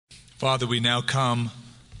Father, we now come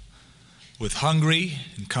with hungry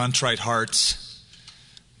and contrite hearts,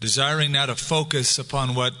 desiring now to focus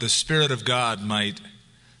upon what the Spirit of God might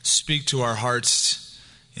speak to our hearts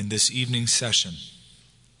in this evening session.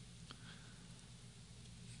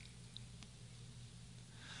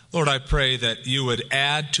 Lord, I pray that you would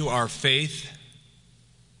add to our faith.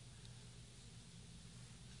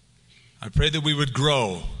 I pray that we would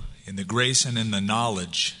grow in the grace and in the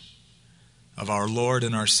knowledge of our Lord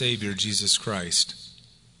and our Savior, Jesus Christ.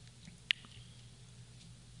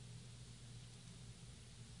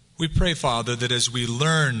 We pray, Father, that as we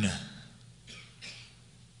learn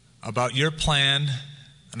about your plan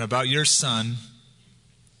and about your Son,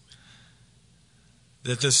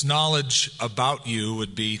 that this knowledge about you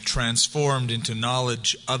would be transformed into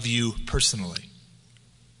knowledge of you personally.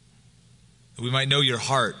 That we might know your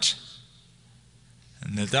heart,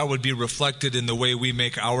 and that would be reflected in the way we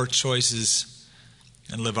make our choices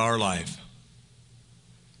and live our life.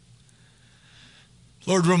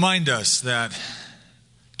 Lord, remind us that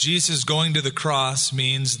Jesus going to the cross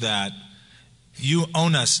means that you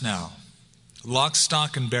own us now, lock,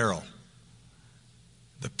 stock, and barrel.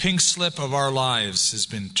 The pink slip of our lives has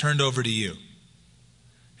been turned over to you,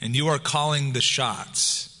 and you are calling the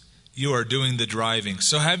shots. You are doing the driving.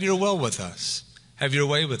 So have your will with us. Have your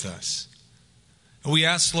way with us. And we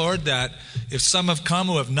ask, Lord, that if some have come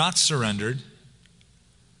who have not surrendered,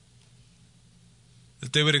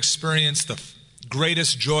 that they would experience the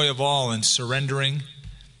greatest joy of all in surrendering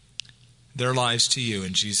their lives to you.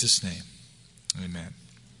 In Jesus' name, amen.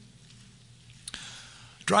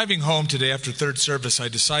 Driving home today after third service, I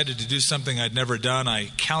decided to do something I'd never done. I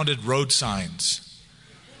counted road signs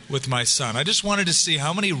with my son. I just wanted to see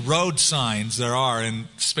how many road signs there are in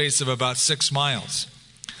a space of about 6 miles.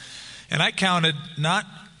 And I counted not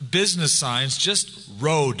business signs, just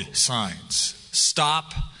road signs.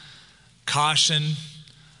 Stop, caution,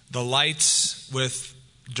 the lights with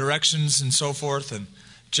directions and so forth, and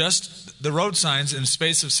just the road signs in a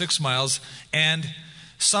space of 6 miles. And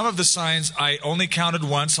some of the signs I only counted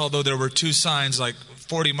once, although there were 2 signs like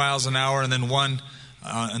 40 miles an hour and then one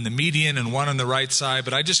on the median and one on the right side.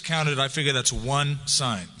 But I just counted, I figured that's 1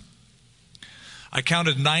 sign. I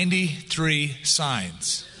counted 93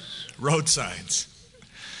 signs. Road signs.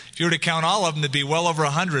 If you were to count all of them, it'd be well over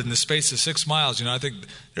 100 in the space of 6 miles. You know, I think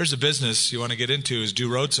there's a business you want to get into is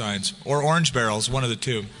do road signs or orange barrels, one of the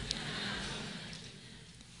two.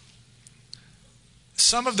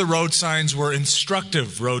 Some of the road signs were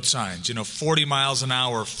instructive road signs, 40 miles an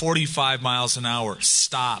hour, 45 miles an hour,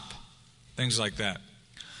 stop, things like that.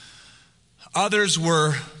 Others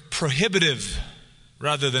were prohibitive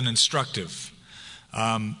rather than instructive.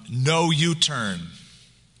 No U-turn.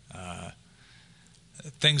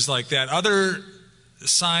 Things like that. Other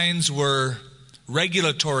signs were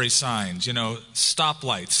regulatory signs,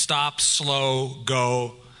 stoplights, stop, slow,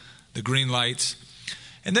 go, the green lights.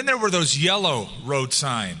 And then there were those yellow road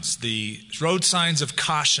signs, the road signs of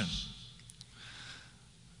caution.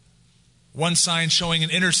 One sign showing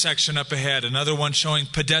an intersection up ahead, another one showing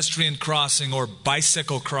pedestrian crossing or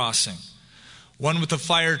bicycle crossing. One with a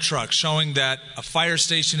fire truck showing that a fire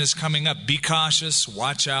station is coming up. Be cautious,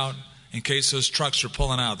 watch out. In case those trucks are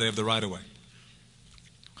pulling out, they have the right of way.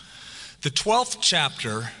 The 12th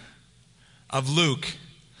chapter of Luke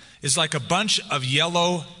is like a bunch of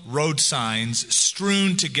yellow road signs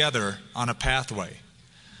strewn together on a pathway.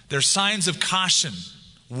 They're signs of caution,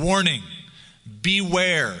 warning,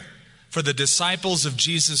 beware for the disciples of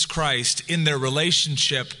Jesus Christ in their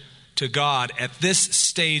relationship to God at this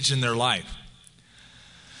stage in their life.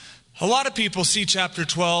 A lot of people see chapter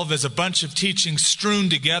 12 as a bunch of teachings strewn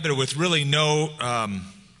together with really no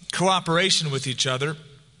cooperation with each other,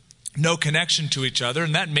 no connection to each other.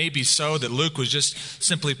 And that may be so, that Luke was just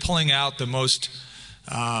simply pulling out the most,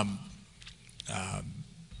 the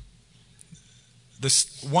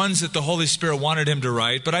ones that the Holy Spirit wanted him to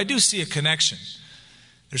write. But I do see a connection.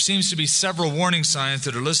 There seems to be several warning signs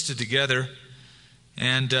that are listed together.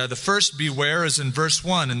 And the first beware is in verse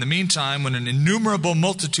 1. In the meantime, when an innumerable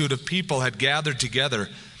multitude of people had gathered together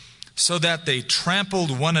so that they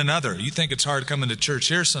trampled one another. You think it's hard coming to church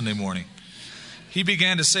here Sunday morning. He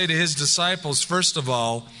began to say to his disciples, first of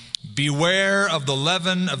all, beware of the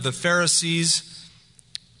leaven of the Pharisees,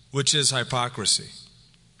 which is hypocrisy.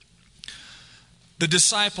 The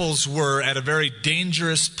disciples were at a very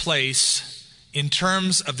dangerous place in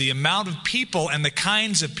terms of the amount of people and the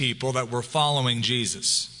kinds of people that were following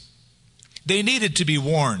Jesus. They needed to be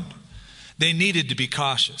warned. They needed to be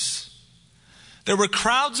cautious. There were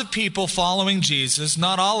crowds of people following Jesus,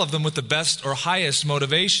 not all of them with the best or highest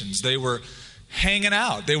motivations. They were hanging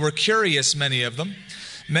out. They were curious, many of them.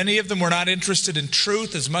 Many of them were not interested in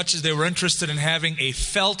truth as much as they were interested in having a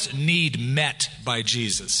felt need met by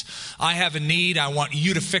Jesus. I have a need, I want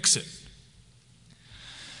you to fix it.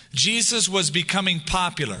 Jesus was becoming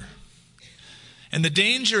popular. And the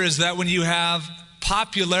danger is that when you have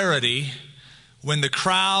popularity, when the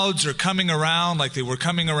crowds are coming around like they were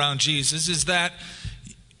coming around Jesus, is that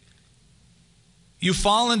you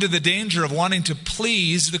fall into the danger of wanting to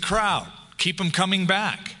please the crowd. Keep them coming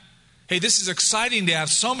back. Hey, this is exciting to have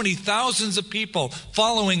so many thousands of people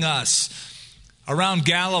following us around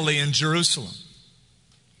Galilee and Jerusalem.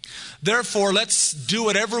 Therefore, let's do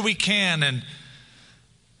whatever we can and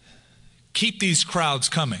keep these crowds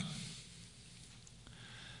coming.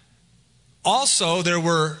 Also, there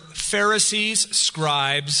were Pharisees,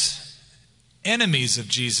 scribes, enemies of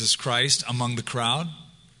Jesus Christ among the crowd.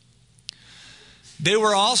 They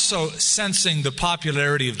were also sensing the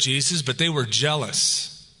popularity of Jesus, but they were jealous.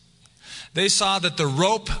 They saw that the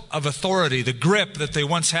rope of authority, the grip that they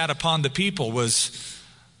once had upon the people, was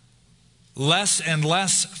less and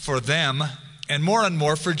less for them and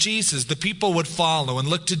more for Jesus. The people would follow and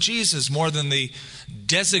look to Jesus more than the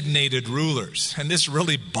designated rulers. And this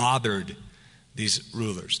really bothered these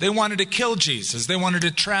rulers. They wanted to kill Jesus. They wanted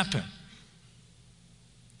to trap him.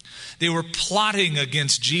 They were plotting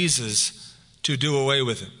against Jesus to do away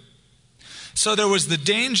with him. So there was the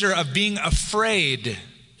danger of being afraid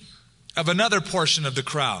of another portion of the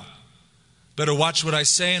crowd. Better watch what I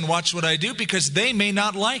say and watch what I do, because they may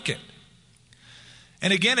not like it.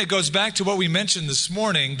 And again, it goes back to what we mentioned this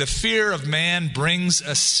morning. The fear of man brings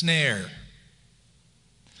a snare.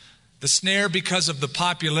 The snare because of the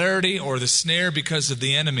popularity, or the snare because of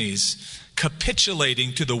the enemies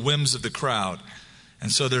capitulating to the whims of the crowd.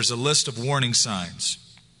 And so there's a list of warning signs.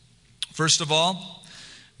 First of all,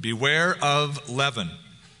 beware of leaven.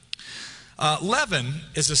 Leaven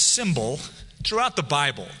is a symbol throughout the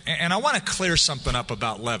Bible. And I want to clear something up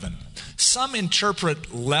about leaven. Some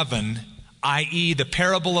interpret leaven, i.e. the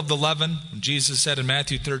parable of the leaven. Jesus said in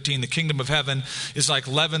Matthew 13, the kingdom of heaven is like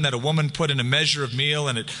leaven that a woman put in a measure of meal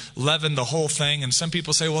and it leavened the whole thing. And some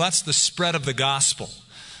people say, well, that's the spread of the gospel.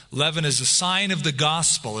 Leaven is a sign of the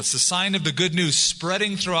gospel. It's a sign of the good news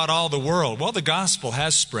spreading throughout all the world. Well, the gospel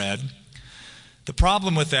has spread. The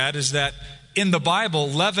problem with that is that in the Bible,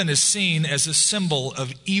 leaven is seen as a symbol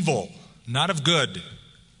of evil, not of good.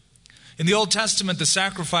 In the Old Testament, the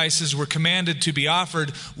sacrifices were commanded to be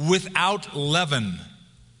offered without leaven.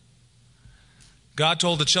 God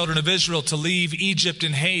told the children of Israel to leave Egypt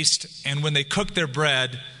in haste, and when they cooked their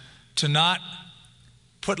bread, to not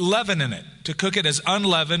put leaven in it, to cook it as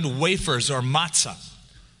unleavened wafers or matzah.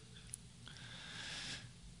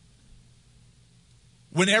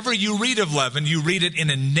 Whenever you read of leaven, you read it in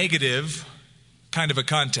a negative kind of a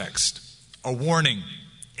context, a warning,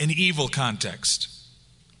 an evil context.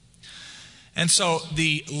 And so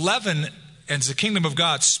the leaven and the kingdom of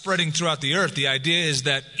God spreading throughout the earth, the idea is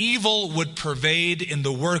that evil would pervade in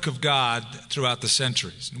the work of God throughout the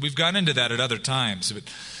centuries. And we've gone into that at other times. But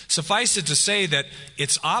suffice it to say that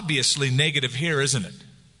it's obviously negative here, isn't it?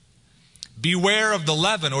 Beware of the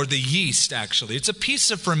leaven, or the yeast, actually. It's a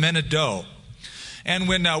piece of fermented dough. And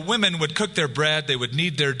when women would cook their bread, they would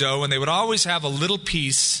knead their dough, and they would always have a little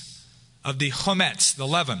piece of the chometz, the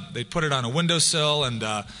leaven. They'd put it on a windowsill, and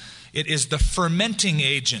it is the fermenting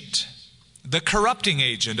agent, the corrupting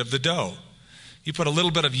agent of the dough. You put a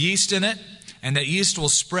little bit of yeast in it, and that yeast will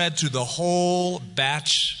spread through the whole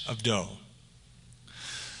batch of dough.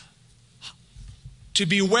 To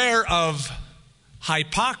beware of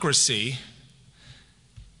hypocrisy.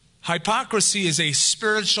 Hypocrisy is a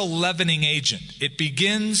spiritual leavening agent. It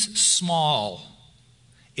begins small.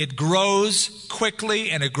 It grows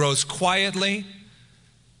quickly and it grows quietly.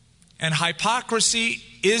 And hypocrisy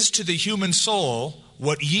is to the human soul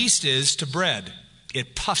what yeast is to bread.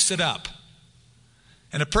 It puffs it up.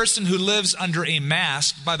 And a person who lives under a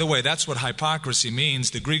mask, by the way, that's what hypocrisy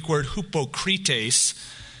means. The Greek word hypokrites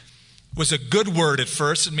was a good word at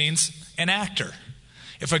first. It means an actor.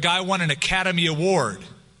 If a guy won an Academy Award,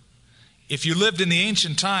 if you lived in the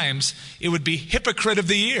ancient times, it would be Hypocrite of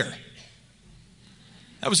the Year.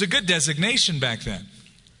 That was a good designation back then.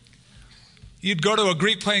 You'd go to a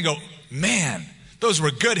Greek play and go, man, those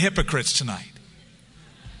were good hypocrites tonight.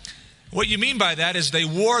 What you mean by that is they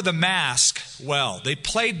wore the mask well. They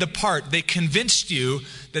played the part. They convinced you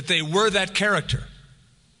that they were that character.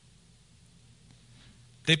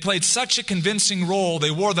 They played such a convincing role.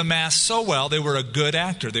 They wore the mask so well, they were a good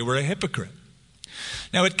actor. They were a hypocrite.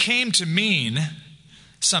 Now, it came to mean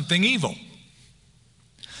something evil.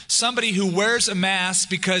 Somebody who wears a mask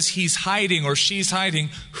because he's hiding or she's hiding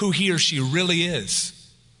who he or she really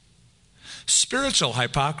is. Spiritual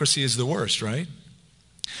hypocrisy is the worst, right?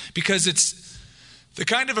 Because it's the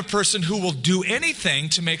kind of a person who will do anything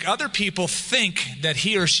to make other people think that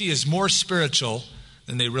he or she is more spiritual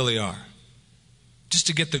than they really are. Just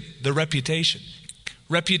to get the reputation.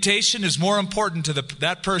 Reputation is more important to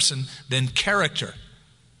that person than character,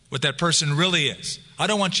 what that person really is. I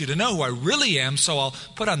don't want you to know who I really am, so I'll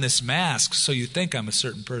put on this mask so you think I'm a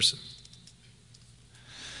certain person.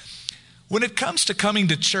 When it comes to coming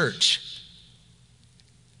to church,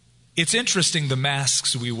 it's interesting the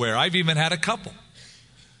masks we wear. I've even had a couple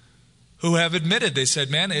who have admitted, they said,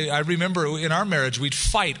 man, I remember in our marriage, we'd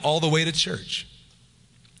fight all the way to church.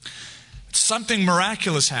 Something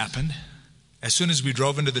miraculous happened as soon as we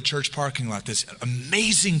drove into the church parking lot, this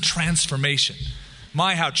amazing transformation.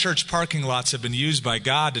 My, how church parking lots have been used by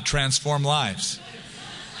God to transform lives.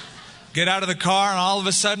 Get out of the car and all of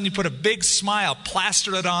a sudden you put a big smile,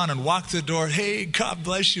 plaster it on and walk to the door. Hey, God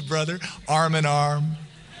bless you, brother. Arm in arm.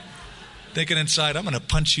 Thinking inside, I'm going to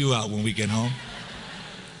punch you out when we get home.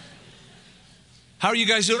 How are you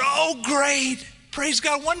guys doing? Oh, great. Praise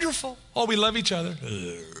God, wonderful. Oh, we love each other.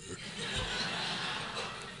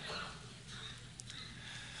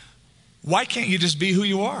 Why can't you just be who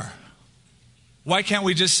you are? Why can't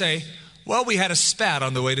we just say, well, we had a spat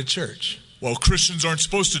on the way to church? Well, Christians aren't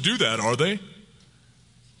supposed to do that, are they?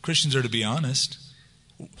 Christians are to be honest.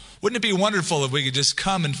 Wouldn't it be wonderful if we could just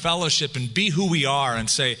come and fellowship and be who we are and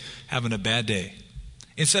say, having a bad day?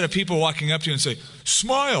 Instead of people walking up to you and say,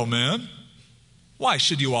 smile, man. Why?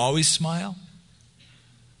 Should you always smile?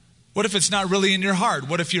 What if it's not really in your heart?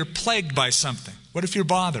 What if you're plagued by something? What if you're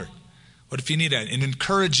bothered? What if you need an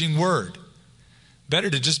encouraging word?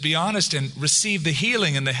 Better to just be honest and receive the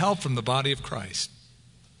healing and the help from the body of Christ.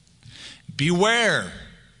 Beware.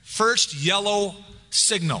 First yellow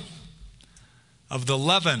signal of the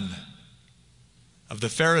leaven of the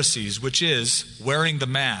Pharisees, which is wearing the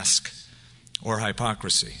mask or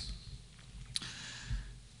hypocrisy.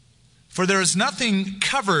 For there is nothing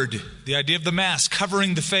covered, the idea of the mask,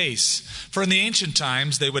 covering the face. For in the ancient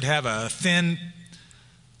times, they would have a thin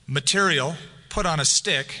material put on a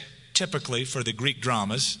stick, typically for the Greek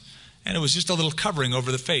dramas, and it was just a little covering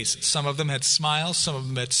over the face. Some of them had smiles, some of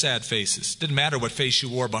them had sad faces. Didn't matter what face you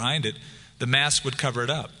wore behind it, the mask would cover it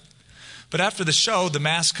up. But after the show, the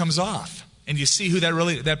mask comes off, and you see who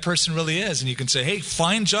that person really is, and you can say, hey,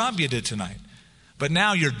 fine job you did tonight. But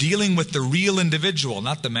now you're dealing with the real individual,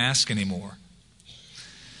 not the mask anymore.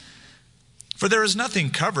 For there is nothing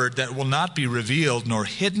covered that will not be revealed, nor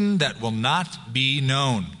hidden that will not be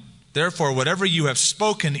known. Therefore, whatever you have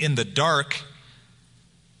spoken in the dark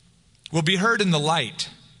will be heard in the light.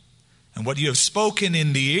 And what you have spoken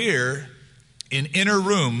in the ear, in inner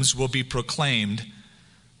rooms, will be proclaimed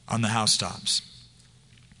on the housetops.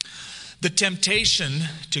 The temptation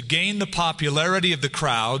to gain the popularity of the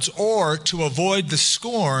crowds or to avoid the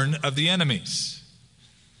scorn of the enemies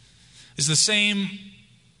is the same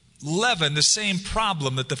leaven, the same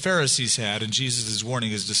problem that the Pharisees had, and Jesus is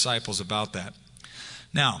warning his disciples about that.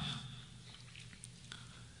 Now,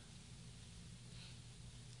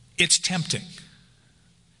 it's tempting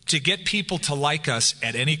to get people to like us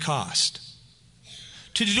at any cost,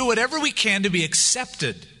 to do whatever we can to be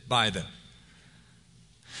accepted by them.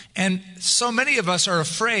 And so many of us are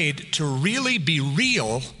afraid to really be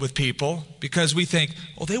real with people because we think,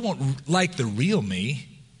 well, they won't like the real me.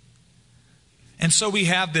 And so we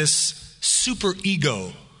have this super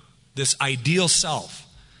ego, this ideal self.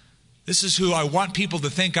 This is who I want people to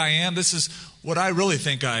think I am. This is what I really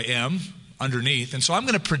think I am underneath. And so I'm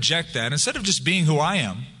going to project that. Instead of just being who I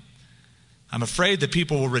am, I'm afraid that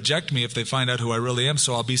people will reject me if they find out who I really am,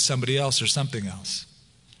 so I'll be somebody else or something else.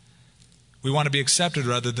 We want to be accepted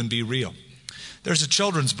rather than be real. There's a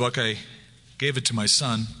children's book, I gave it to my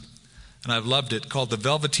son, and I've loved it, called The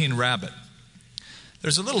Velveteen Rabbit.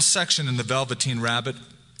 There's a little section in The Velveteen Rabbit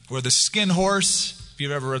where the skin horse, if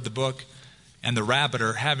you've ever read the book, and the rabbit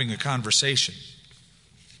are having a conversation.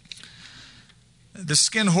 The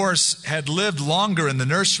skin horse had lived longer in the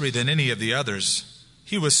nursery than any of the others.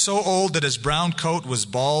 He was so old that his brown coat was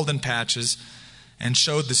bald in patches and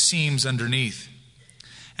showed the seams underneath.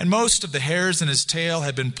 And most of the hairs in his tail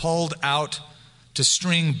had been pulled out to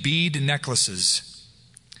string bead necklaces.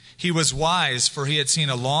 He was wise, for he had seen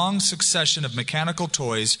a long succession of mechanical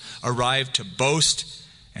toys arrive to boast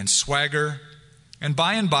and swagger, and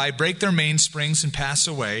by break their mainsprings and pass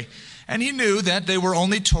away. And he knew that they were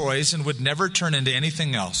only toys and would never turn into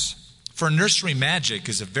anything else. For nursery magic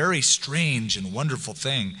is a very strange and wonderful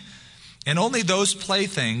thing, and only those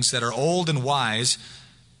playthings that are old and wise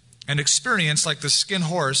and experienced like the skin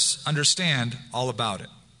horse understand all about it.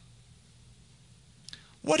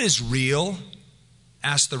 "What is real?"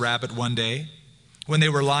 asked the rabbit one day when they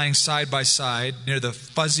were lying side by side near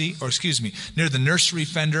the nursery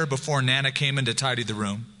fender before Nana came in to tidy the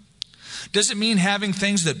room. "Does it mean having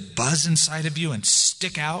things that buzz inside of you and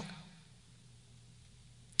stick out?"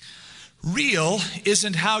 "Real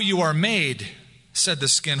isn't how you are made," said the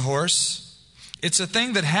skin horse. "It's a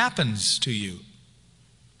thing that happens to you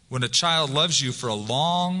when a child loves you for a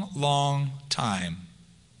long, long time.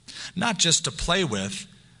 Not just to play with,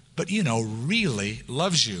 but, really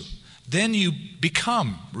loves you. Then you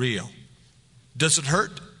become real." "Does it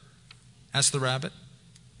hurt?" asked the rabbit.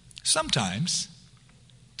 "Sometimes,"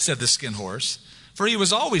 said the skin horse, for he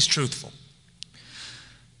was always truthful.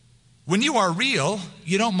 "When you are real,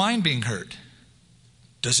 you don't mind being hurt."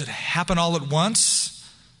 "Does it happen all at once,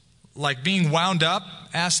 like being wound up?"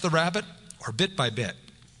 asked the rabbit, "or bit by bit?"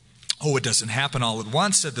 "Oh, it doesn't happen all at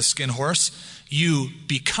once," said the skin horse. "You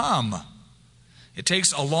become. It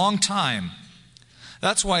takes a long time.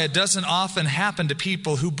 That's why it doesn't often happen to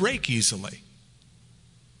people who break easily,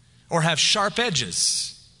 or have sharp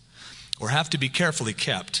edges, or have to be carefully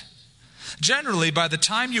kept. Generally, by the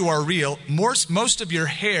time you are real, most of your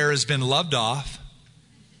hair has been loved off.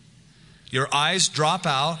 Your eyes drop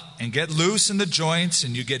out and get loose in the joints,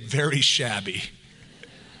 and you get very shabby.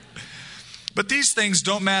 But these things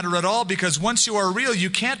don't matter at all, because once you are real, you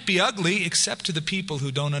can't be ugly except to the people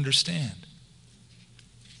who don't understand."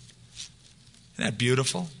 Isn't that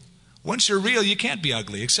beautiful? Once you're real, you can't be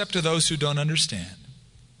ugly except to those who don't understand.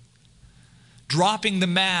 Dropping the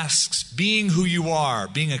masks, being who you are,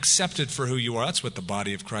 being accepted for who you are. That's what the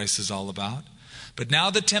body of Christ is all about. But now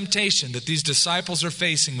the temptation that these disciples are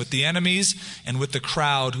facing with the enemies and with the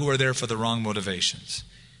crowd who are there for the wrong motivations.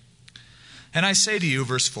 "And I say to you,"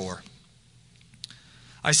 verse 4,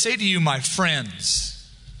 "I say to you, my friends."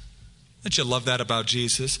 Don't you love that about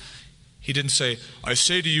Jesus? He didn't say, "I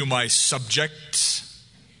say to you, my subjects,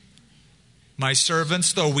 my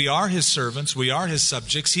servants," though we are his servants, we are his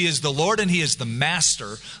subjects. He is the Lord and he is the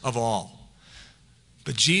master of all.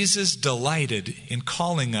 But Jesus delighted in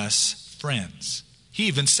calling us friends. He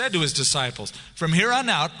even said to his disciples, "From here on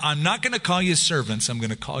out, I'm not going to call you servants, I'm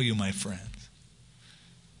going to call you my friends."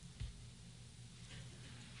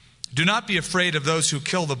 "Do not be afraid of those who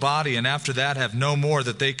kill the body and after that have no more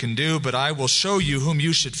that they can do, but I will show you whom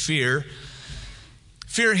you should fear.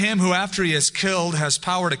 Fear him who after he has killed has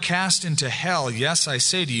power to cast into hell. Yes, I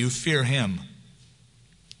say to you, fear him.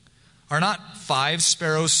 Are not 5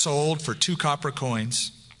 sparrows sold for 2 copper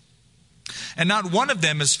coins? And not one of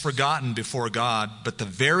them is forgotten before God, but the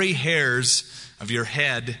very hairs of your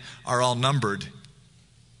head are all numbered.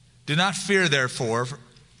 Do not fear, therefore,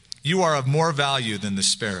 you are of more value than the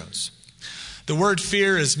sparrows." The word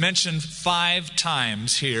fear is mentioned 5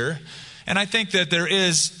 times here, and I think that there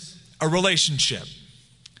is a relationship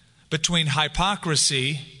between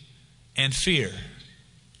hypocrisy and fear.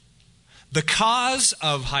 The cause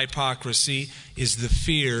of hypocrisy is the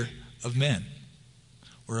fear of men.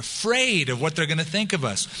 We're afraid of what they're going to think of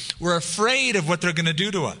us. We're afraid of what they're going to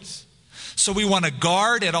do to us. So we want to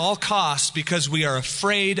guard at all costs because we are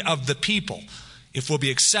afraid of the people, if we'll be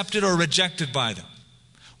accepted or rejected by them.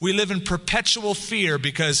 We live in perpetual fear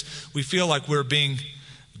because we feel like we're being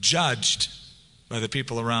judged by the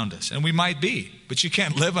people around us. And we might be, but you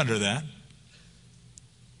can't live under that.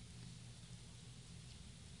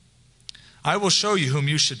 "I will show you whom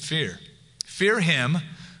you should fear. Fear him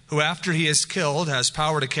who after he is killed has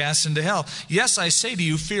power to cast into hell. Yes, I say to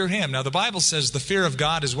you, fear him." Now the Bible says the fear of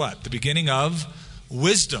God is what? The beginning of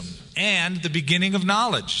wisdom and the beginning of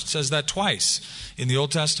knowledge. It says that twice in the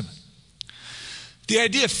Old Testament. The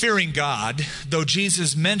idea of fearing God, though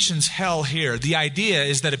Jesus mentions hell here, the idea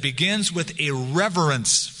is that it begins with a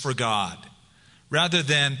reverence for God, rather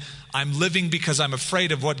than I'm living because I'm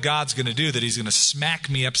afraid of what God's going to do, that he's going to smack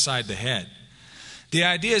me upside the head. The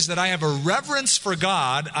idea is that I have a reverence for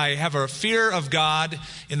God. I have a fear of God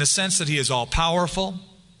in the sense that he is all-powerful.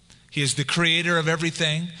 He is the creator of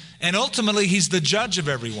everything. And ultimately, he's the judge of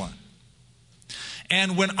everyone.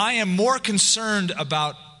 And when I am more concerned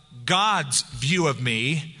about God's view of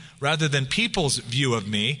me rather than people's view of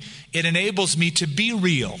me, it enables me to be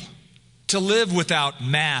real, to live without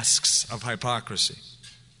masks of hypocrisy,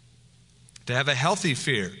 to have a healthy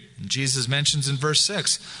fear. And Jesus mentions in verse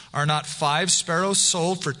 6, "Are not 5 sparrows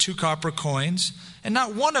sold for 2 copper coins, and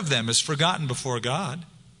not one of them is forgotten before God?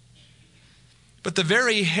 But the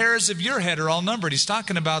very hairs of your head are all numbered." He's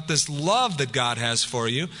talking about this love that God has for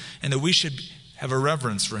you and that we should have a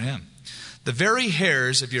reverence for him. The very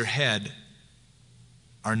hairs of your head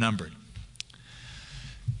are numbered.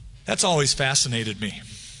 That's always fascinated me.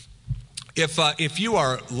 If you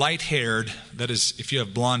are light-haired, that is, if you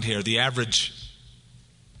have blonde hair, the average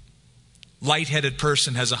light-headed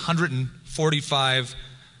person has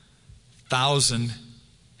 145,000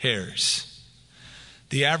 hairs.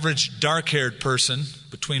 The average dark-haired person,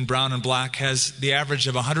 between brown and black, has the average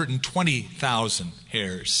of 120,000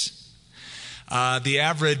 hairs. The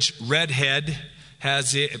average redhead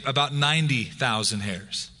has about 90,000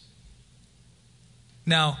 hairs.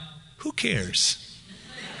 Now, who cares?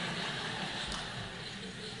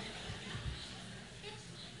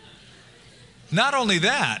 Not only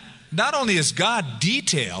that, not only is God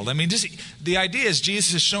detailed, the idea is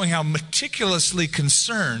Jesus is showing how meticulously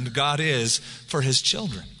concerned God is for his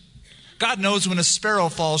children. God knows when a sparrow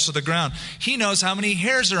falls to the ground. He knows how many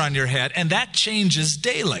hairs are on your head, and that changes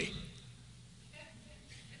daily.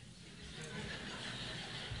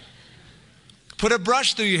 Put a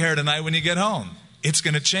brush through your hair tonight when you get home. It's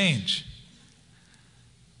going to change.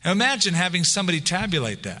 Now imagine having somebody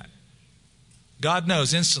tabulate that. God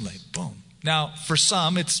knows instantly. Boom. Now, for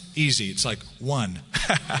some, it's easy. It's like 1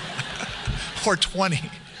 or 20.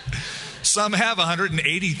 Some have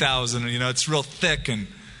 180,000. It's real thick.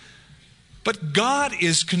 But God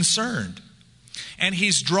is concerned. And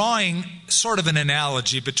he's drawing sort of an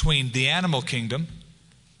analogy between the animal kingdom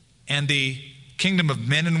and the kingdom of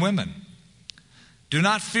men and women. Do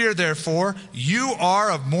not fear, therefore. You are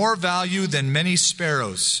of more value than many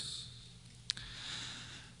sparrows.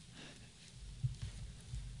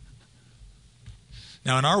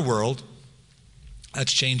 Now, in our world,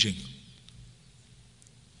 that's changing.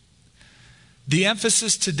 The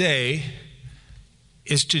emphasis today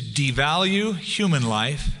is to devalue human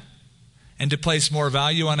life and to place more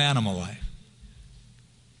value on animal life.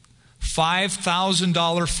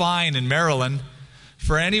 $5,000 fine in Maryland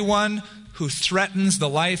for anyone who threatens the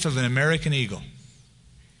life of an American eagle.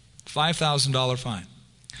 $5,000 fine.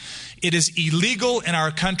 It is illegal in our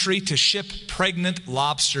country to ship pregnant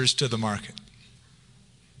lobsters to the market.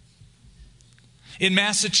 In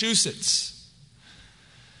Massachusetts,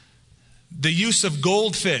 the use of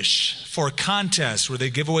goldfish for contests where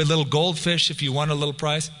they give away little goldfish if you won a little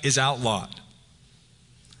prize is outlawed.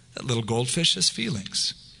 That little goldfish has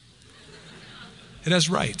feelings. It has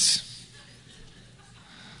rights.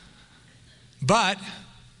 But,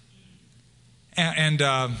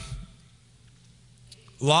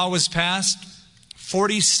 law was passed.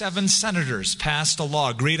 47 senators passed a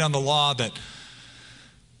law, agreed on the law that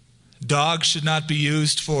dogs should not be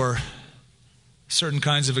used for certain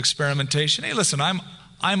kinds of experimentation. Hey, listen, I'm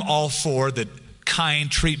all for the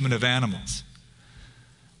kind treatment of animals.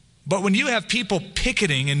 But when you have people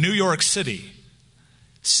picketing in New York City,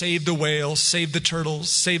 save the whales, save the turtles,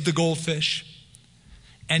 save the goldfish,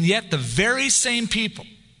 and yet the very same people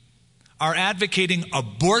are advocating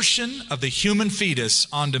abortion of the human fetus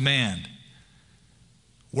on demand,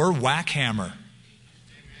 we're whack-hammer.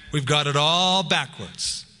 We've got it all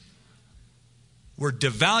backwards. We're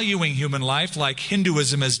devaluing human life like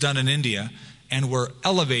Hinduism has done in India, and we're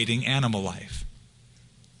elevating animal life.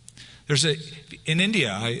 In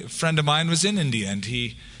India, a friend of mine was in India, and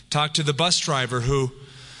he talked to the bus driver who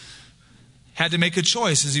had to make a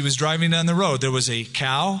choice as he was driving down the road. There was a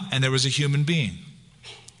cow and there was a human being.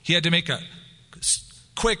 He had to make a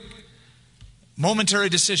quick, momentary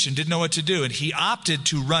decision, didn't know what to do, and he opted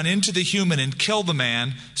to run into the human and kill the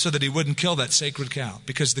man so that he wouldn't kill that sacred cow,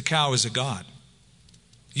 because the cow is a god.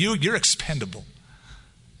 You're expendable.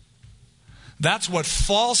 That's what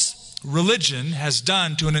false religion has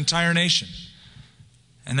done to an entire nation.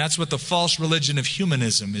 And that's what the false religion of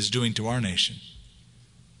humanism is doing to our nation.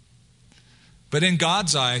 But in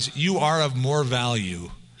God's eyes, you are of more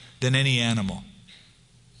value than any animal.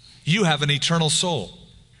 You have an eternal soul.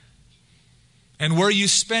 And where you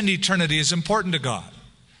spend eternity is important to God.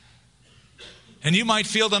 And you might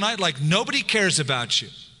feel tonight like nobody cares about you.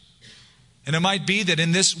 And it might be that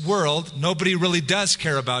in this world, nobody really does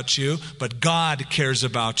care about you, but God cares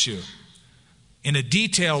about you in a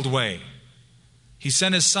detailed way. He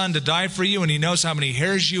sent his son to die for you, and he knows how many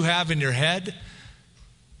hairs you have in your head.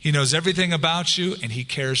 He knows everything about you, and he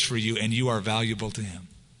cares for you, and you are valuable to him.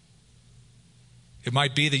 It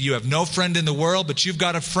might be that you have no friend in the world, but you've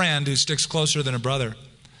got a friend who sticks closer than a brother,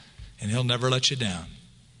 and he'll never let you down.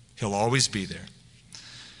 He'll always be there.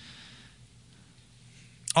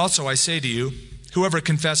 Also, I say to you, whoever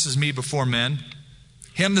confesses me before men,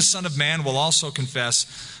 him the Son of Man will also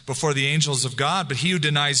confess before the angels of God. But he who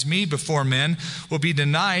denies me before men will be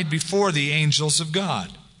denied before the angels of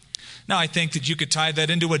God. Now, I think that you could tie that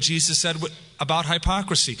into what Jesus said about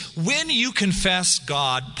hypocrisy. When you confess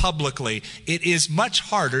God publicly, it is much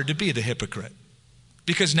harder to be the hypocrite,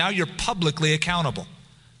 because now you're publicly accountable.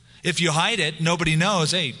 If you hide it, nobody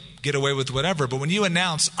knows, hey, get away with whatever. But when you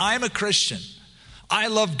announce, I'm a Christian, I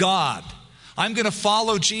love God, I'm going to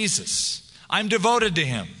follow Jesus, I'm devoted to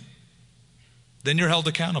him, then you're held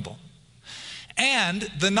accountable. And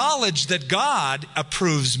the knowledge that God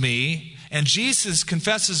approves me and Jesus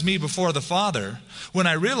confesses me before the Father, when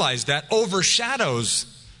I realize that,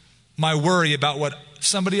 overshadows my worry about what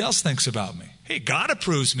somebody else thinks about me. Hey, God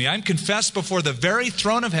approves me. I'm confessed before the very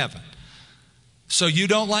throne of heaven. So you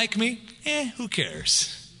don't like me? Who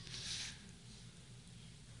cares?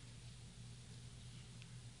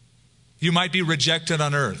 You might be rejected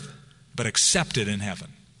on earth, but accepted in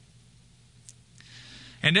heaven.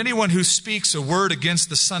 And anyone who speaks a word against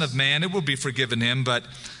the Son of Man, it will be forgiven him, but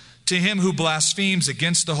to him who blasphemes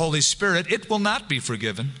against the Holy Spirit, it will not be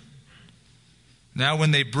forgiven. Now,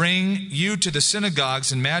 when they bring you to the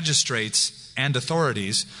synagogues and magistrates and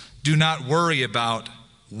authorities, do not worry about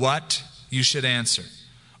what you should answer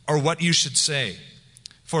or what you should say,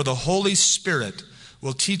 for the Holy Spirit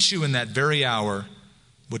will teach you in that very hour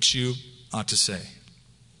what you ought to say.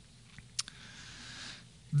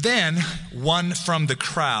 Then one from the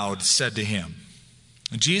crowd said to him,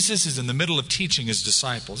 Jesus is in the middle of teaching his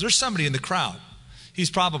disciples. There's somebody in the crowd. He's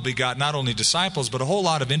probably got not only disciples, but a whole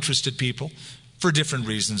lot of interested people for different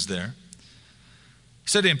reasons there. He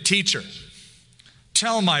said to him, Teacher,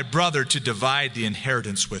 tell my brother to divide the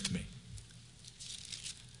inheritance with me.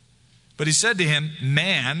 But he said to him,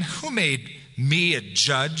 Man, who made me a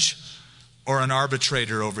judge or an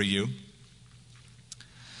arbitrator over you?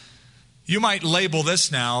 You might label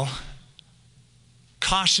this now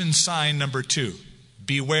caution sign number 2.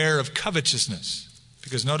 Beware of covetousness.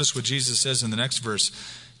 Because notice what Jesus says in the next verse.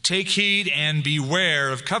 Take heed and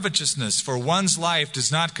beware of covetousness, for one's life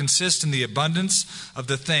does not consist in the abundance of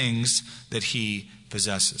the things that he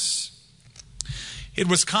possesses. It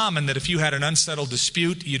was common that if you had an unsettled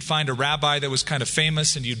dispute, you'd find a rabbi that was kind of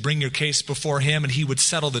famous and you'd bring your case before him and he would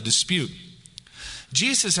settle the dispute.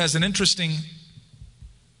 Jesus has an interesting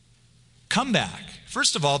comeback.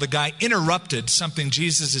 First of all, the guy interrupted something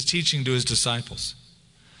Jesus is teaching to his disciples.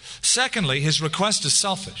 Secondly, his request is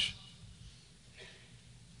selfish.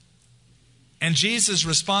 And Jesus'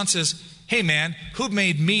 response is, hey man, who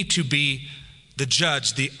made me to be the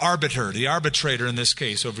judge, the arbiter, the arbitrator in this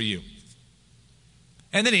case over you?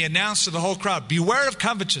 And then he announced to the whole crowd, beware of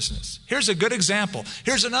covetousness. Here's a good example.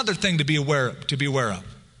 Here's another thing to be aware of.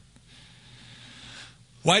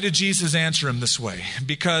 Why did Jesus answer him this way?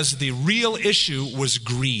 Because the real issue was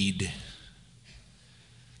greed.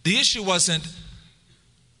 The issue wasn't,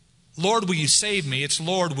 Lord, will you save me? It's,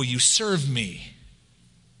 Lord, will you serve me?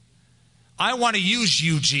 I want to use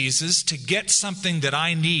you, Jesus, to get something that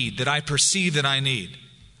I need, that I perceive that I need.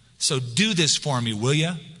 So do this for me, will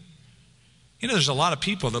you? You know, there's a lot of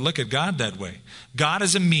people that look at God that way. God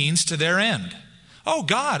is a means to their end. Oh,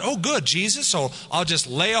 God, oh, good, Jesus. So I'll just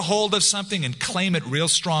lay a hold of something and claim it real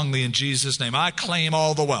strongly in Jesus' name. I claim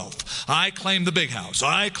all the wealth. I claim the big house.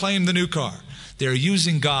 I claim the new car. They're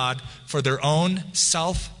using God for their own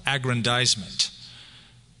self-aggrandizement.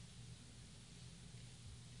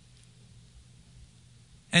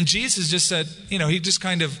 And Jesus just said, he just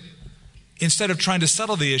kind of, instead of trying to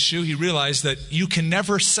settle the issue, he realized that you can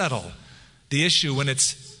never settle the issue when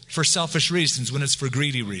it's for selfish reasons, when it's for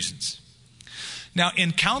greedy reasons. Now,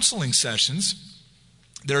 in counseling sessions,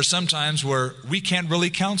 there are some times where we can't really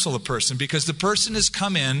counsel a person because the person has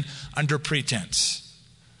come in under pretense.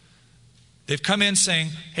 They've come in saying,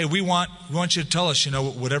 hey, we want you to tell us,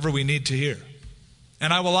 whatever we need to hear.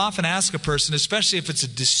 And I will often ask a person, especially if it's a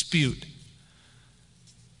dispute,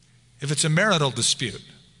 if it's a marital dispute,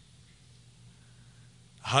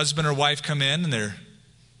 a husband or wife come in and they're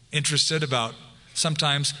interested about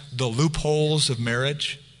sometimes the loopholes of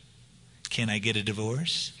marriage. Can I get a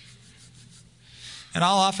divorce? And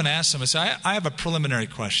I'll often ask them, I have a preliminary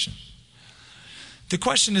question. The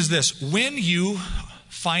question is this: when you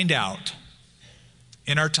find out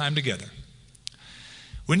in our time together,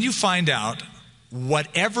 when you find out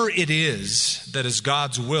whatever it is that is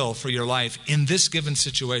God's will for your life in this given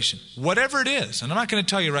situation, whatever it is, and I'm not going to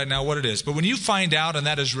tell you right now what it is, but when you find out and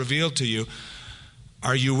that is revealed to you,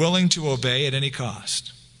 are you willing to obey at any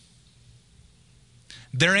cost?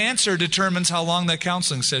 Their answer determines how long that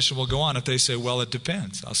counseling session will go on. If they say, well, it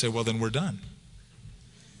depends, I'll say, well, then we're done.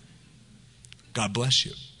 God bless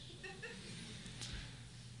you.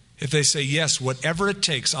 If they say, yes, whatever it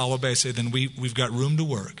takes, I'll obey, I say, then we've got room to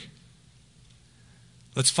work.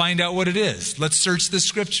 Let's find out what it is. Let's search the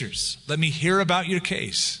scriptures. Let me hear about your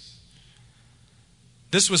case.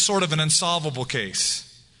 This was sort of an unsolvable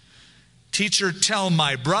case. Teacher, tell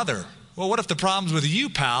my brother. Well, what if the problem's with you,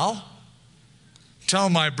 pal? Tell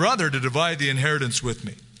my brother to divide the inheritance with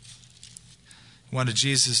me. He wanted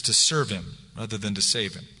Jesus to serve him rather than to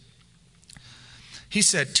save him. He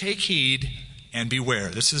said, take heed and beware.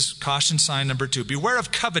 This is caution sign number 2. Beware of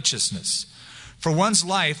covetousness, for one's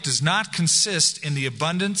life does not consist in the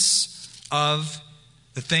abundance of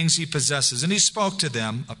the things he possesses. And he spoke to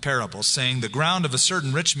them a parable, saying, the ground of a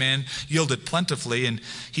certain rich man yielded plentifully, and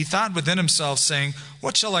he thought within himself, saying,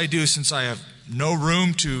 what shall I do, since I have no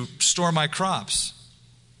room to store my crops?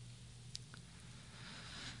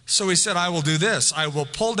 So he said, I will do this. I will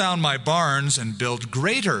pull down my barns and build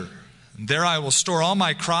greater. And there I will store all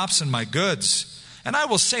my crops and my goods. And I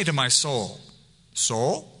will say to my soul,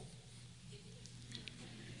 soul,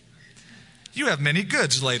 you have many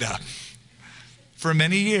goods laid up for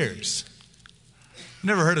many years.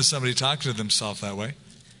 Never heard of somebody talking to themselves that way.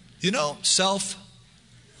 You know, self.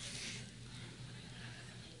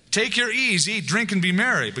 Take your ease, eat, drink, and be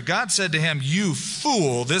merry. But God said to him, you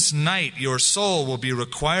fool, this night your soul will be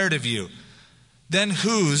required of you. Then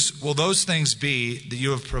whose will those things be that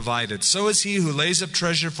you have provided? So is he who lays up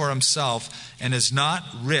treasure for himself and is not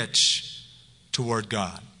rich toward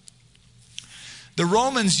God. The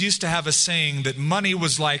Romans used to have a saying that money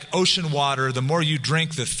was like ocean water. The more you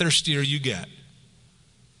drink, the thirstier you get.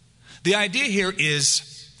 The idea here is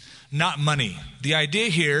not money. The idea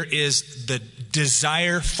here is the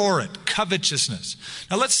desire for it, covetousness.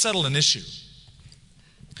 Now let's settle an issue.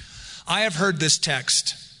 I have heard this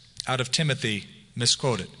text out of Timothy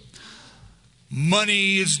misquoted.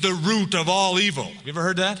 Money is the root of all evil. Have you ever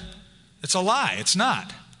heard that? It's a lie. It's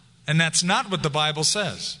not. And that's not what the Bible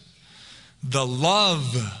says. The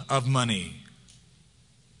love of money.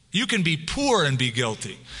 You can be poor and be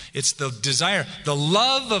guilty. It's the desire. The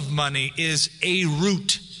love of money is a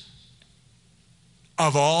root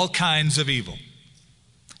of all kinds of evil.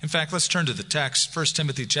 In fact, let's turn to the text. 1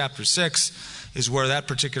 Timothy chapter 6 is where that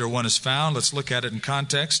particular one is found. Let's look at it in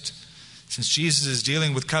context. Since Jesus is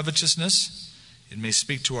dealing with covetousness, it may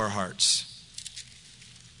speak to our hearts.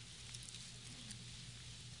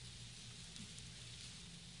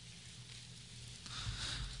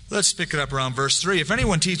 Let's pick it up around verse 3. If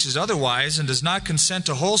anyone teaches otherwise and does not consent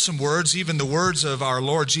to wholesome words, even the words of our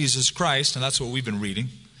Lord Jesus Christ, and that's what we've been reading,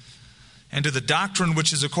 and to the doctrine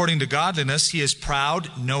which is according to godliness, he is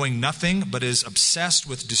proud, knowing nothing, but is obsessed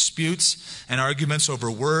with disputes and arguments over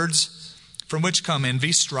words, from which come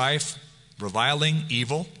envy, strife, reviling,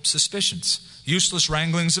 evil, suspicions, useless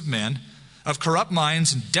wranglings of men, of corrupt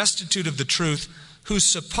minds and destitute of the truth, who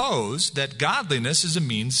suppose that godliness is a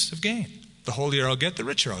means of gain. The holier I'll get, the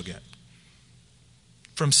richer I'll get.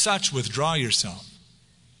 From such withdraw yourself.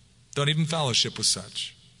 Don't even fellowship with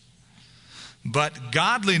such. But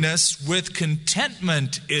godliness with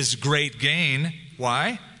contentment is great gain.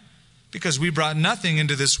 Why? Because we brought nothing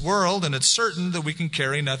into this world, and it's certain that we can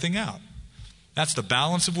carry nothing out. That's the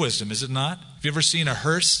balance of wisdom, is it not? Have you ever seen a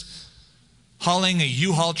hearse hauling a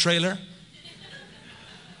U-Haul trailer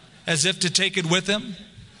as if to take it with him?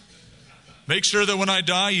 Make sure that when I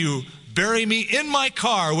die, you bury me in my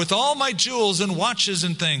car with all my jewels and watches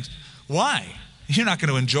and things. Why? You're not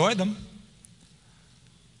going to enjoy them.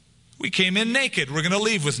 We came in naked. We're going to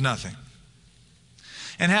leave with nothing.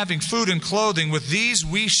 And having food and clothing, with these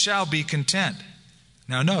we shall be content.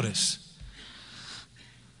 Now notice.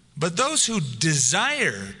 But those who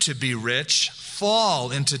desire to be rich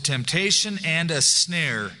fall into temptation and a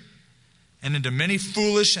snare, and into many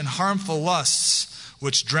foolish and harmful lusts,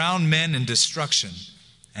 which drown men in destruction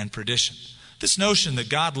and perdition. This notion that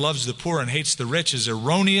God loves the poor and hates the rich is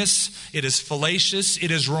erroneous, it is fallacious, it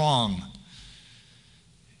is wrong.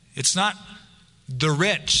 It's not the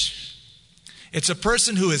rich. It's a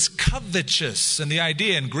person who is covetous. And the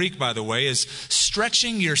idea in Greek, by the way, is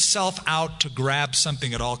stretching yourself out to grab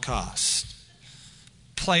something at all costs.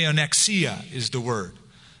 Pleonexia is the word.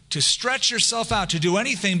 To stretch yourself out to do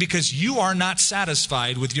anything because you are not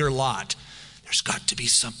satisfied with your lot. There's got to be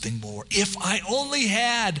something more. If I only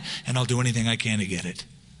had, and I'll do anything I can to get it.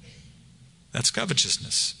 That's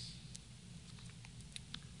covetousness.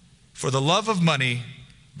 For the love of money,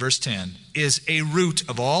 verse 10, is a root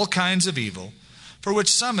of all kinds of evil, for which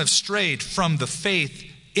some have strayed from the faith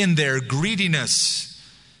in their greediness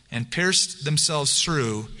and pierced themselves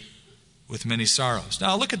through with many sorrows.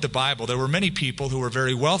 Now look at the Bible. There were many people who were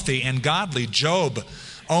very wealthy and godly. Job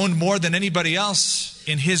owned more than anybody else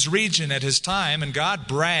in his region at his time, and God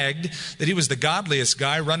bragged that he was the godliest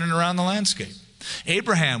guy running around the landscape.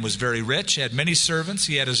 Abraham was very rich, had many servants,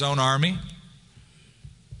 he had his own army,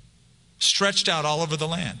 stretched out all over the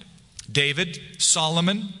land. David,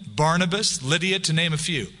 Solomon, Barnabas, Lydia, to name a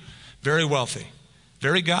few. Very wealthy,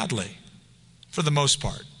 very godly, for the most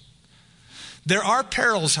part. There are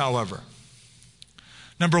perils, however.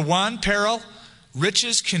 Number one peril,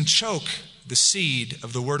 riches can choke the seed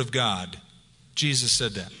of the Word of God. Jesus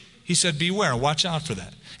said that. He said, beware, watch out for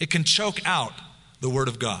that. It can choke out the Word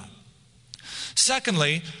of God.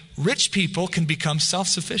 Secondly, rich people can become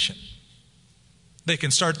self-sufficient. They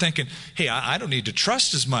can start thinking, hey, I don't need to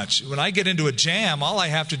trust as much. When I get into a jam, all I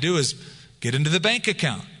have to do is get into the bank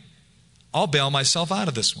account. I'll bail myself out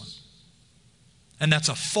of this one. And that's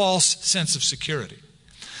a false sense of security.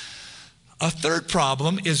 A third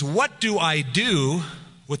problem is, what do I do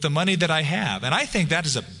with the money that I have? And I think that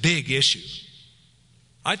is a big issue.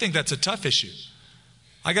 I think that's a tough issue.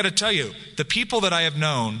 I got to tell you, the people that I have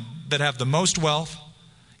known that have the most wealth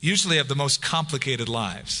usually have the most complicated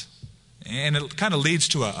lives. And it kind of leads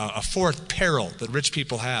to a fourth peril that rich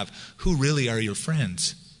people have. Who really are your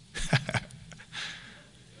friends?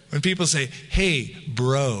 When people say, hey,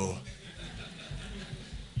 bro.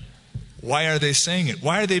 Why are they saying it?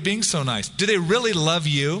 Why are they being so nice? Do they really love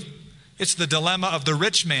you? It's the dilemma of the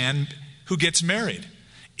rich man who gets married.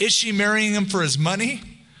 Is she marrying him for his money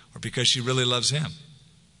or because she really loves him?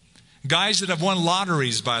 Guys that have won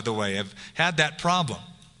lotteries, by the way, have had that problem.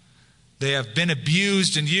 They have been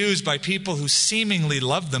abused and used by people who seemingly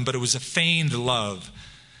loved them, but it was a feigned love.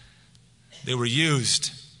 They were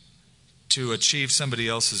used to achieve somebody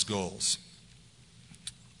else's goals.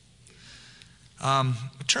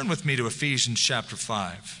 Turn with me to Ephesians chapter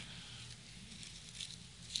 5.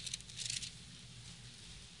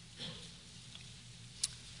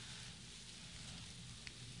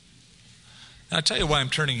 Now, I'll tell you why I'm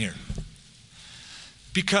turning here.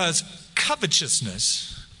 Because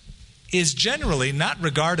covetousness is generally not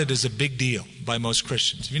regarded as a big deal by most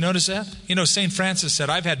Christians. Have you noticed that? You know, St. Francis said,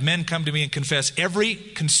 I've had men come to me and confess every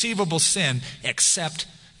conceivable sin except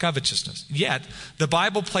covetousness. Yet, the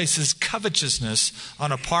Bible places covetousness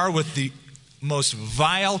on a par with the most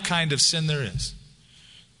vile kind of sin there is.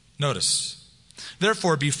 Notice,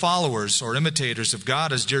 therefore be followers or imitators of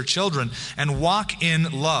God as dear children, and walk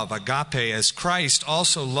in love, agape, as Christ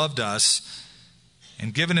also loved us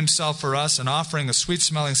and given himself for us, an offering, a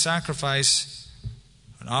sweet-smelling sacrifice,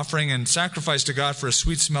 an offering and sacrifice to God for a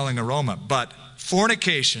sweet-smelling aroma. But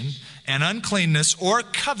fornication and uncleanness or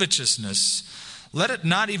covetousness, let it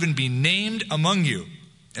not even be named among you,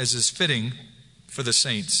 as is fitting for the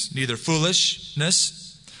saints. Neither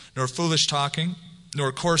foolishness, nor foolish talking,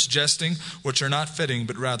 nor coarse jesting, which are not fitting,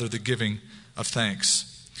 but rather the giving of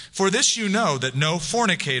thanks. For this you know, that no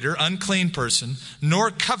fornicator, unclean person, nor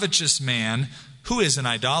covetous man, who is an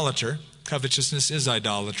idolater — covetousness is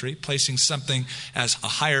idolatry, placing something as a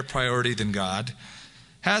higher priority than God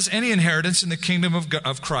 — has any inheritance in the kingdom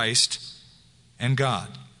of Christ and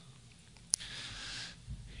God.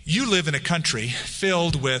 You live in a country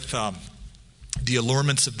filled with the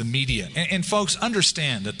allurements of the media. And folks,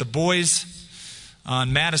 understand that the boys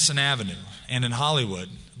on Madison Avenue and in Hollywood,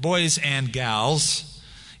 boys and gals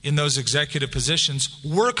in those executive positions,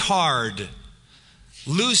 work hard,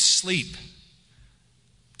 lose sleep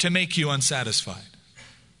to make you unsatisfied.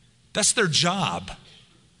 That's their job.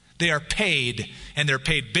 They are paid, and they're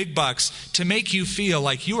paid big bucks to make you feel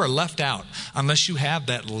like you are left out unless you have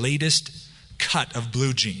that latest cut of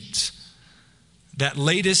blue jeans, that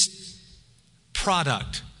latest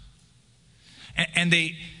product. And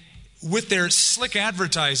they, with their slick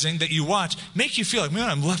advertising that you watch, make you feel like, man,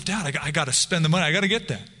 I'm left out. I got to spend the money. I got to get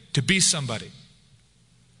that to be somebody.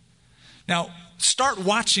 Now, start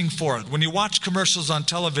watching for it. When you watch commercials on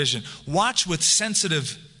television, watch with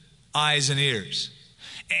sensitive eyes and ears.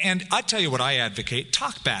 And I tell you what I advocate,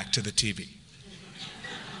 talk back to the TV.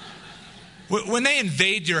 When they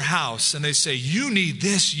invade your house and they say, you need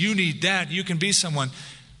this, you need that, you can be someone,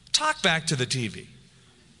 talk back to the TV.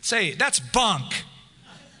 Say, that's bunk.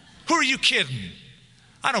 Who are you kidding?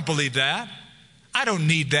 I don't believe that. I don't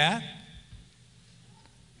need that.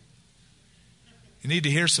 You need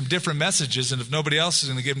to hear some different messages, and if nobody else is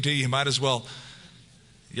going to give them to you, you might as well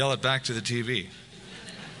yell it back to the TV.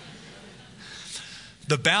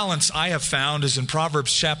 The balance I have found is in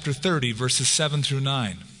Proverbs chapter 30, verses 7 through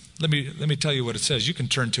 9. Let me tell you what it says. You can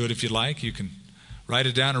turn to it if you like. You can write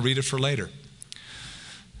it down and read it for later.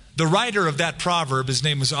 The writer of that proverb, his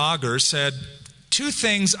name was Augur, said, 2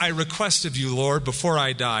 things I request of you, Lord, before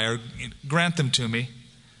I die, or grant them to me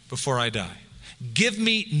before I die. Give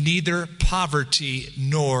me neither poverty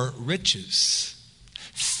nor riches.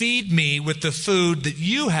 Feed me with the food that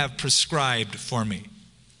you have prescribed for me.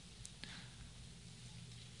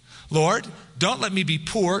 Lord, don't let me be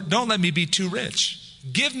poor. Don't let me be too rich.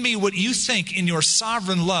 Give me what you think in your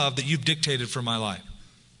sovereign love that you've dictated for my life.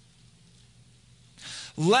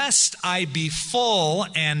 lest I be full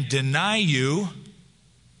and deny you,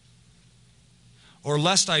 or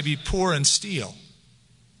lest I be poor and steal,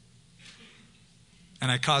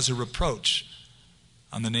 and I cause a reproach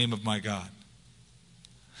on the name of my God.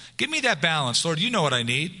 Give me that balance, Lord. You know what I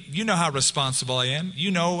need. You know how responsible I am.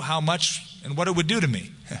 You know how much and what it would do to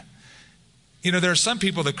me. You know, there are some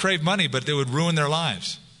people that crave money, but they would ruin their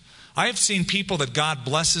lives. I have seen people that God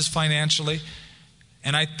blesses financially,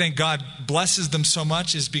 and I think God blesses them so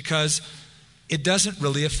much is because it doesn't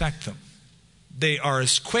really affect them. They are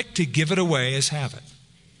as quick to give it away as have it.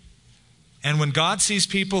 And when God sees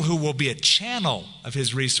people who will be a channel of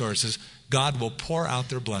His resources, God will pour out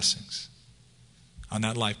their blessings on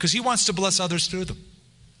that life because He wants to bless others through them.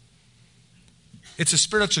 It's a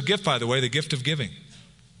spiritual gift, by the way, the gift of giving.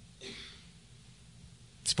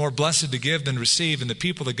 It's more blessed to give than receive, and the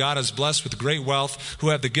people that God has blessed with great wealth who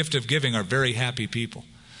have the gift of giving are very happy people.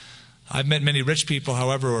 I've met many rich people,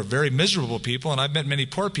 however, who are very miserable people, and I've met many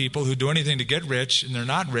poor people who do anything to get rich, and they're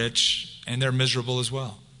not rich, and they're miserable as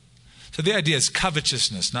well. So the idea is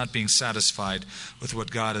covetousness, not being satisfied with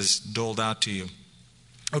what God has doled out to you.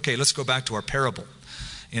 Okay, let's go back to our parable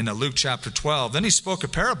in Luke chapter 12. Then He spoke a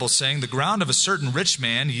parable, saying, the ground of a certain rich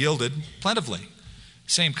man yielded plentifully.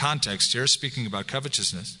 Same context here, speaking about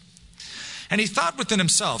covetousness. And he thought within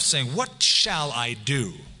himself, saying, what shall I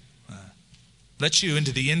do? Let you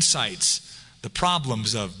into the insights, the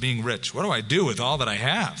problems of being rich. What do I do with all that I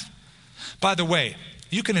have? By the way,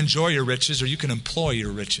 you can enjoy your riches or you can employ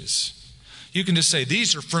your riches. You can just say,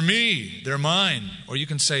 these are for me, they're mine. Or you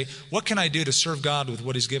can say, what can I do to serve God with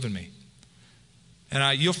what He's given me?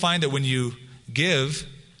 And you'll find that when you give,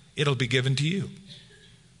 it'll be given to you.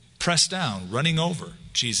 Pressed down, running over,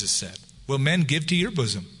 Jesus said. Will men give to your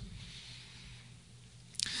bosom?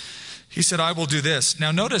 He said, I will do this.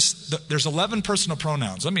 Now notice, there's 11 personal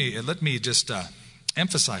pronouns. Let me just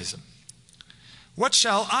emphasize them. What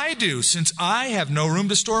shall I do, since I have no room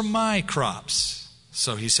to store my crops?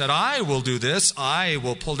 So he said, I will do this. I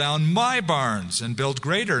will pull down my barns and build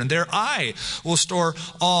greater, and there I will store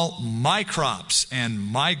all my crops and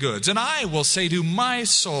my goods. And I will say to my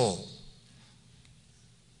soul,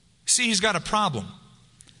 see, he's got a problem.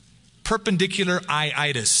 Perpendicular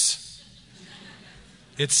I-itis.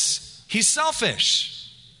 He's selfish.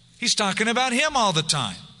 He's talking about him all the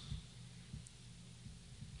time.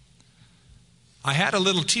 I had a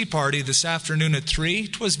little tea party this afternoon at 3.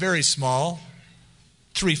 It was very small.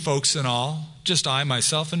 3 folks in all. Just I,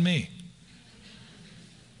 myself, and me.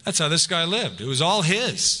 That's how this guy lived. It was all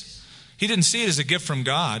his. He didn't see it as a gift from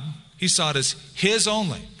God. He saw it as his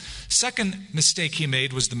only. Second mistake he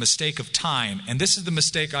made was the mistake of time. And this is the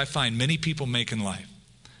mistake I find many people make in life.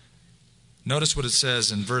 Notice what it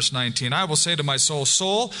says in verse 19. I will say to my soul,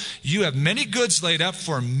 soul, you have many goods laid up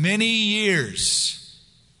for many years.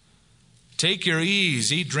 Take your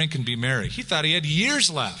ease, eat, drink, and be merry. He thought he had years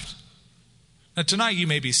left. Now tonight you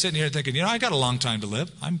may be sitting here thinking, I got a long time to live.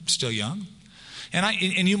 I'm still young.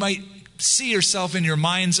 And you might see yourself in your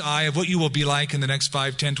mind's eye of what you will be like in the next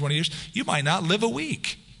 5, 10, 20 years. You might not live a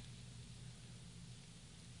week.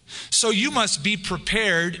 So you must be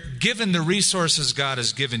prepared, given the resources God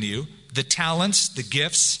has given you, the talents, the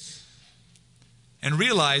gifts, and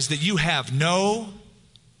realize that you have no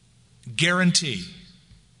guarantee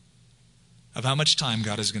of how much time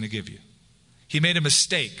God is going to give you. He made a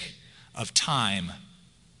mistake of time,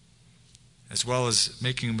 as well as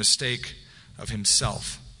making a mistake of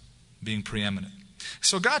himself being preeminent.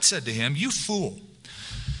 So God said to him, you fool.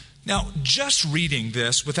 Now, just reading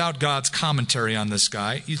this without God's commentary on this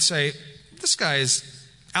guy, you'd say, this guy is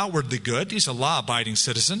outwardly good. He's a law-abiding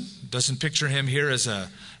citizen. Doesn't picture him here as a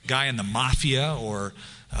guy in the mafia or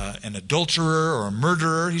an adulterer or a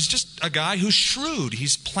murderer. He's just a guy who's shrewd.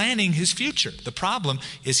 He's planning his future. The problem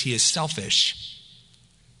is he is selfish.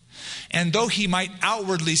 And though he might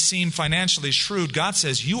outwardly seem financially shrewd, God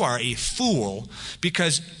says you are a fool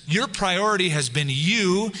because your priority has been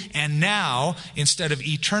you and now instead of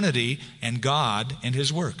eternity and God and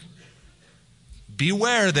His work.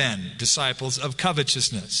 Beware then, disciples, of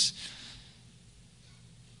covetousness.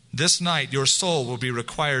 This night your soul will be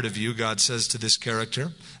required of you, God says to this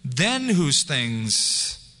character. Then whose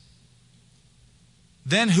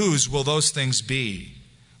will those things be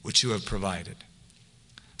which you have provided?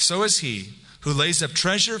 So is he who lays up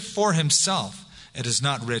treasure for himself and is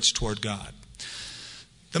not rich toward God.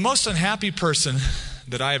 The most unhappy person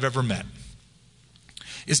that I have ever met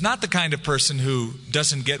is not the kind of person who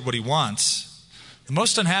doesn't get what he wants. The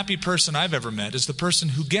most unhappy person I've ever met is the person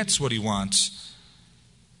who gets what he wants,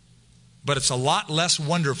 but it's a lot less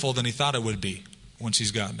wonderful than he thought it would be once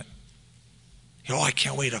he's gotten it. Oh, I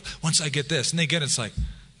can't wait. Once I get this. And they get it, it's like,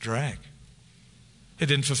 drag. It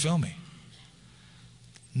didn't fulfill me.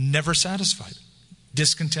 Never satisfied.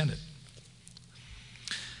 Discontented.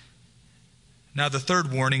 Now, the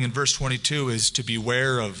third warning in verse 22 is to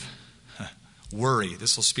beware of worry.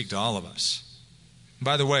 This will speak to all of us.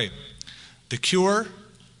 By the way, the cure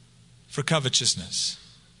for covetousness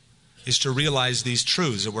is to realize these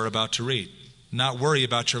truths that we're about to read. Not worry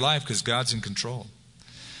about your life because God's in control.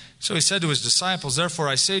 So he said to his disciples, therefore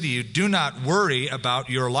I say to you, do not worry about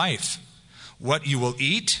your life, what you will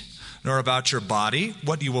eat, nor about your body,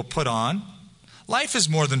 what you will put on. Life is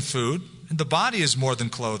more than food, and the body is more than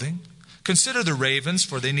clothing. Consider the ravens,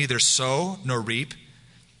 for they neither sow nor reap,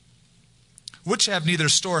 which have neither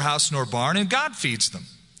storehouse nor barn, and God feeds them.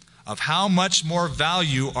 Of how much more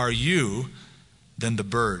value are you than the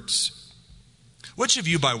birds? Which of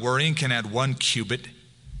you by worrying can add 1 cubit,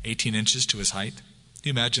 18 inches to his height? Do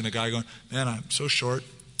you imagine a guy going, man, I'm so short.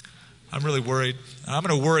 I'm really worried. I'm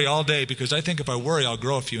going to worry all day because I think if I worry, I'll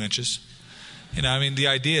grow a few inches. You know, I mean, the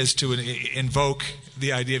idea is to invoke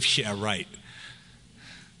the idea of, yeah, right.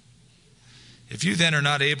 If you then are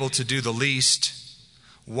not able to do the least,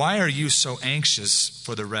 why are you so anxious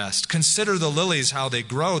for the rest? Consider the lilies, how they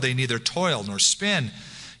grow. They neither toil nor spin.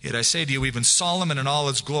 Yet I say to you, even Solomon in all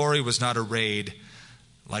his glory was not arrayed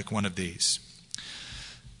like one of these.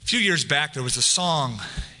 A few years back, there was a song,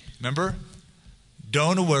 remember?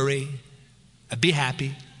 Don't worry, be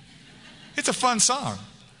happy. It's a fun song,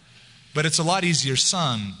 but it's a lot easier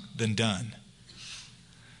sung than done.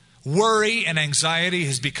 Worry and anxiety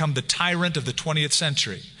has become the tyrant of the 20th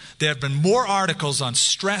century. There have been more articles on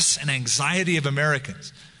stress and anxiety of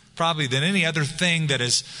Americans, probably than any other thing that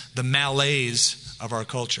is the malaise of our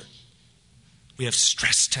culture. We have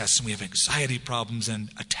stress tests and we have anxiety problems and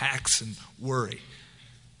attacks and worry.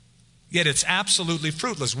 Yet it's absolutely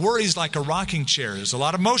fruitless. Worry is like a rocking chair. There's a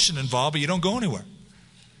lot of motion involved, but you don't go anywhere.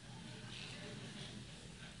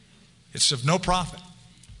 It's of no profit.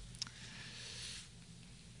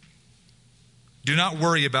 Do not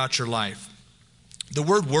worry about your life. The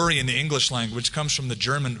word worry in the English language comes from the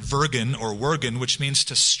German "würgen" or "würgen," which means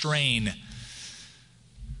to strain.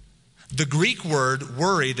 The Greek word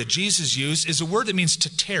worry that Jesus used is a word that means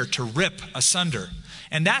to tear, to rip asunder.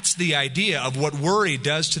 And that's the idea of what worry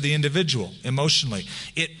does to the individual emotionally.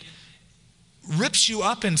 It rips you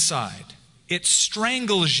up inside. It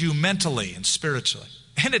strangles you mentally and spiritually.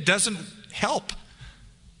 And it doesn't help.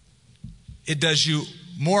 It does you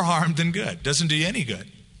more harm than good. It doesn't do you any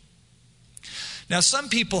good. Now, some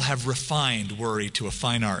people have refined worry to a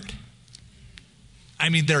fine art. I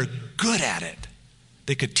mean, they're good at it.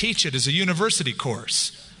 They could teach it as a university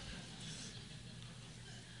course.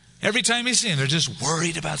 Every time you see them, they're just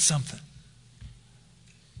worried about something.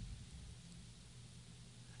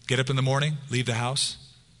 Get up in the morning, leave the house.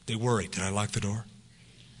 They worry. Did I lock the door?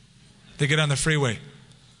 They get on the freeway.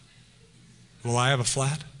 Will I have a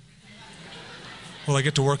flat? Will I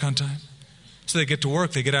get to work on time? So they get to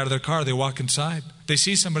work, they get out of their car, they walk inside. They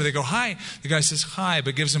see somebody, they go, hi. The guy says hi,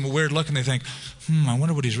 but gives them a weird look and they think, I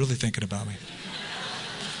wonder what he's really thinking about me.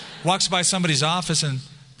 Walks by somebody's office and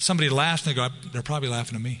somebody laughs and they go, they're probably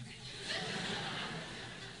laughing at me.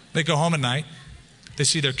 They go home at night. They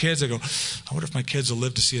see their kids. They go, I wonder if my kids will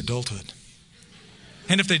live to see adulthood.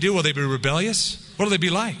 And if they do, will they be rebellious? What will they be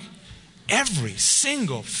like? Every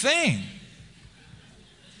single thing.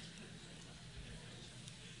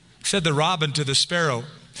 Said the robin to the sparrow,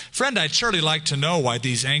 friend, I'd surely like to know why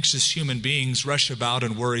these anxious human beings rush about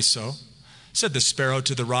and worry so. Said the sparrow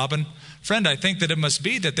to the robin, friend, I think that it must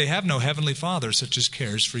be that they have no heavenly Father such as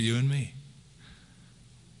cares for you and me.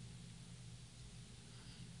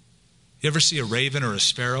 You ever see a raven or a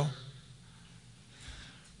sparrow?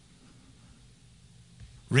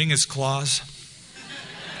 Wring his claws.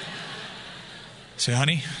 Say,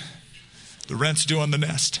 honey, the rent's due on the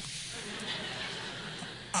nest.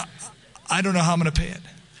 I don't know how I'm going to pay it.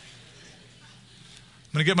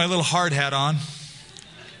 I'm going to get my little hard hat on.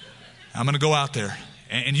 I'm going to go out there.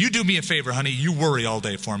 And you do me a favor, honey. You worry all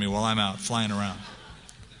day for me while I'm out flying around.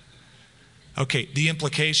 Okay, the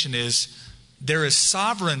implication is there is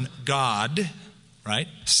sovereign God, right?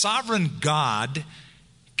 Sovereign God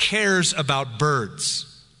cares about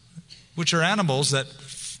birds, which are animals that,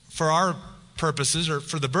 for our purposes, are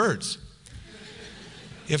for the birds.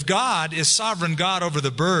 If God is sovereign God over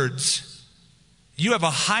the birds, you have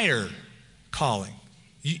a higher calling.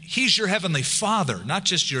 He's your heavenly Father, not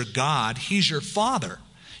just your God. He's your Father.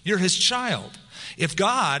 You're His child. If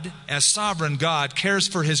God, as sovereign God, cares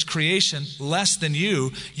for His creation less than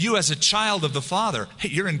you as a child of the Father, hey,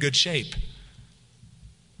 you're in good shape.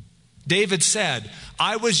 David said,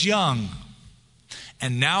 I was young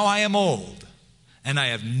And now I am old, and I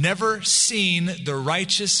have never seen the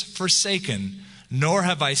righteous forsaken, nor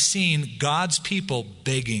have I seen God's people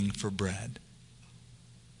begging for bread.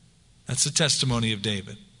 That's the testimony of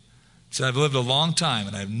David. So I've lived a long time,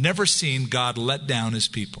 and I've never seen God let down his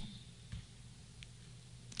people.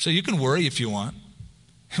 So you can worry if you want.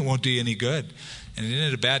 It won't do you any good. And isn't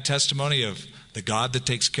it a bad testimony of the God that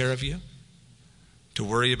takes care of you? To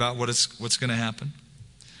worry about what's going to happen?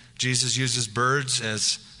 Jesus uses birds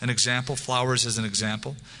as an example, flowers as an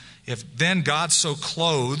example. If then God so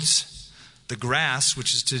clothes the grass,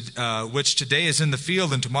 which today is in the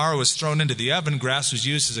field and tomorrow is thrown into the oven. Grass was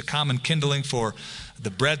used as a common kindling for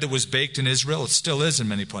the bread that was baked in Israel. It still is in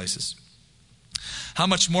many places. How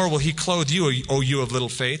much more will he clothe you, O you of little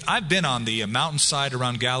faith? I've been on the mountainside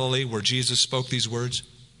around Galilee where Jesus spoke these words.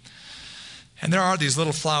 And there are these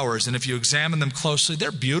little flowers, and if you examine them closely,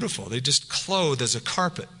 they're beautiful. They just clothe as a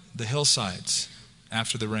carpet the hillsides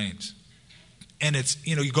after the rains. And it's,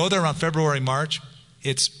 you go there around February, March,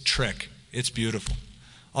 it's trick. It's beautiful.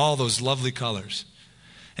 All those lovely colors.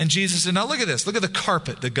 And Jesus said, now look at this. Look at the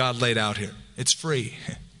carpet that God laid out here. It's free.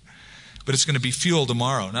 But it's going to be fuel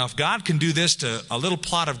tomorrow. Now, if God can do this to a little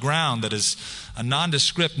plot of ground that is a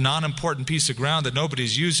nondescript, non-important piece of ground that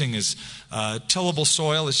nobody's using as tillable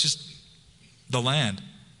soil, it's just the land,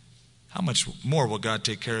 how much more will God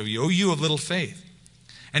take care of you? O you of little faith.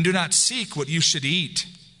 And do not seek what you should eat,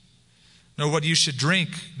 nor what you should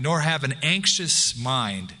drink, nor have an anxious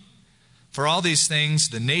mind. For all these things,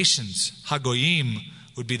 the nations, Hagoyim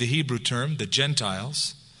would be the Hebrew term, the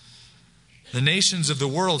Gentiles, the nations of the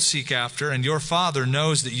world seek after, and your Father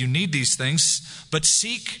knows that you need these things, but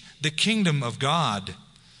seek the kingdom of God,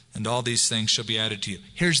 and all these things shall be added to you.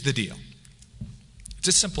 Here's the deal. It's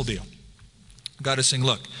a simple deal. God is saying,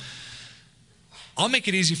 look, I'll make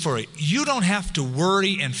it easy for you. You don't have to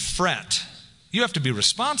worry and fret. You have to be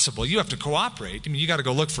responsible. You have to cooperate. I mean, you got to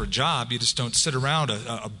go look for a job. You just don't sit around.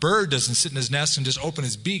 A bird doesn't sit in his nest and just open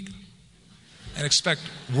his beak and expect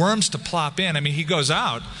worms to plop in. I mean, he goes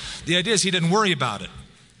out. The idea is he didn't worry about it.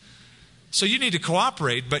 So you need to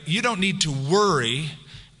cooperate, but you don't need to worry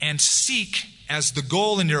and seek as the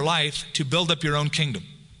goal in your life to build up your own kingdom.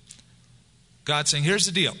 God's saying, here's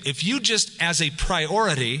the deal. If you just, as a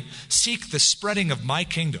priority, seek the spreading of my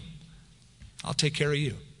kingdom, I'll take care of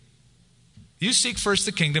you. You seek first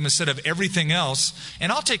the kingdom instead of everything else,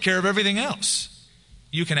 and I'll take care of everything else.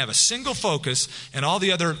 You can have a single focus, and all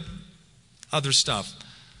the other stuff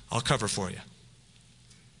I'll cover for you.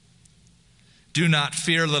 Do not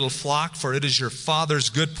fear, little flock, for it is your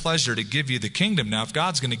Father's good pleasure to give you the kingdom. Now, if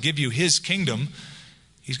God's going to give you his kingdom,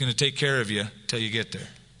 he's going to take care of you till you get there.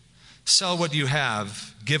 Sell what you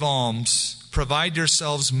have, give alms, provide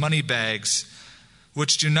yourselves money bags,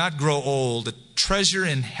 which do not grow old, a treasure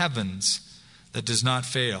in heavens that does not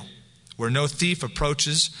fail, where no thief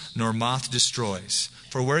approaches nor moth destroys.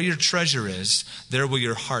 For where your treasure is, there will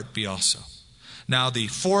your heart be also. Now the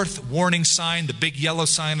fourth warning sign, the big yellow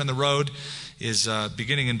sign on the road, is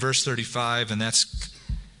beginning in verse 35, and that's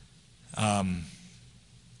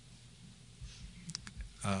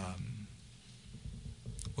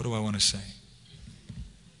what do I want to say?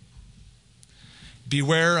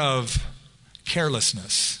 Beware of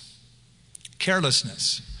carelessness.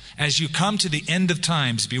 Carelessness. As you come to the end of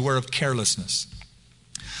times, beware of carelessness.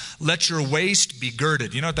 Let your waist be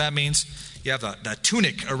girded. You know what that means? You have a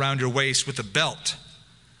tunic around your waist with a belt,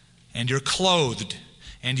 and you're clothed.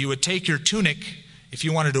 And you would take your tunic, if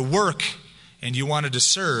you wanted to work and you wanted to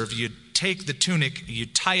serve, you'd take the tunic,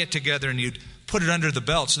 you'd tie it together, and you'd put it under the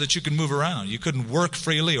belt so that you could move around. You couldn't work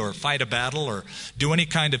freely or fight a battle or do any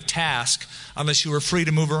kind of task unless you were free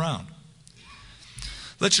to move around.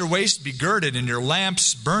 Let your waist be girded and your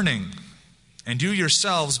lamps burning, and you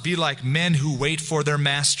yourselves be like men who wait for their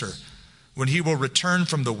master when he will return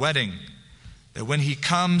from the wedding, that when he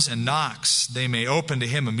comes and knocks, they may open to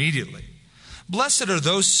him immediately. Blessed are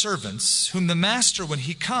those servants whom the master, when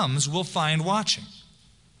he comes, will find watching.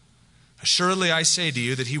 Assuredly, I say to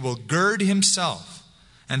you that he will gird himself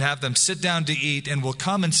and have them sit down to eat, and will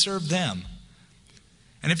come and serve them.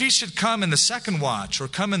 And if he should come in the second watch or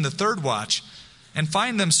come in the third watch and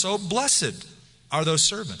find them so, blessed are those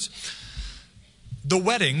servants. The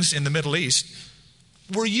weddings in the Middle East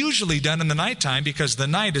were usually done in the nighttime because the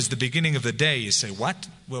night is the beginning of the day. You say, what?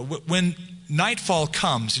 Well, when nightfall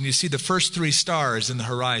comes and you see the first 3 stars in the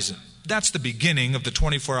horizon, that's the beginning of the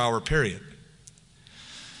 24-hour period.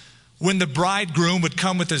 When the bridegroom would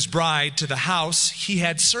come with his bride to the house, he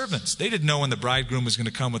had servants. They didn't know when the bridegroom was going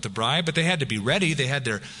to come with the bride, but they had to be ready. They had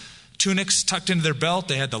their tunics tucked into their belt.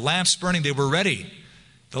 They had the lamps burning. They were ready.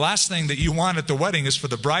 The last thing that you want at the wedding is for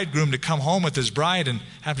the bridegroom to come home with his bride and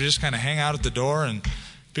have to just kind of hang out at the door, and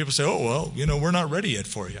people say, oh, well, we're not ready yet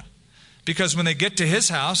for you. Because when they get to his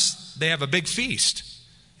house, they have a big feast,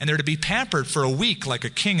 and they're to be pampered for a week like a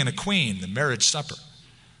king and a queen, the marriage supper.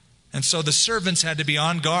 And so the servants had to be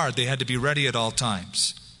on guard. They had to be ready at all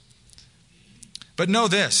times. But know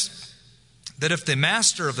this, that if the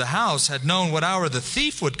master of the house had known what hour the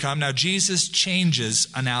thief would come, now Jesus changes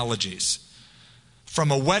analogies. From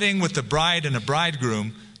a wedding with the bride and a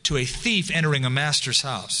bridegroom to a thief entering a master's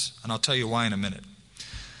house. And I'll tell you why in a minute.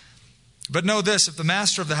 But know this, if the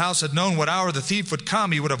master of the house had known what hour the thief would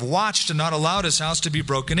come, he would have watched and not allowed his house to be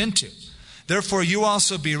broken into. Therefore you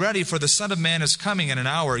also be ready, for the Son of Man is coming in an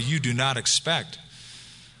hour you do not expect.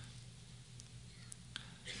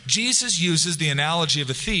 Jesus uses the analogy of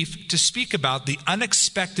a thief to speak about the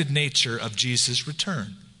unexpected nature of Jesus'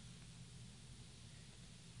 return.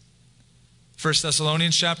 1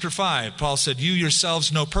 Thessalonians chapter 5, Paul said, you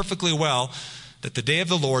yourselves know perfectly well that the day of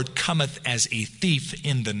the Lord cometh as a thief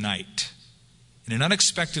in the night, in an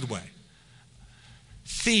unexpected way.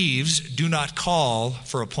 Thieves do not call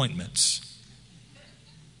for appointments.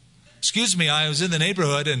 Excuse me, I was in the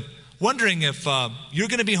neighborhood and wondering if you're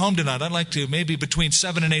going to be home tonight. I'd like to maybe between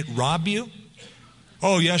 7 and 8 rob you.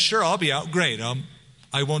 Oh, yeah, sure, I'll be out. Great.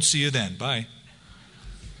 I won't see you then. Bye.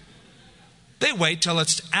 They wait till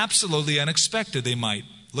it's absolutely unexpected. They might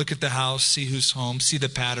look at the house, see who's home, see the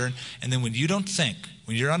pattern, and then when you don't think,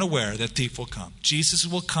 when you're unaware, that thief will come. Jesus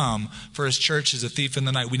will come for his church as a thief in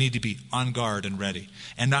the night. We need to be on guard and ready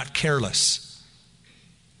and not careless.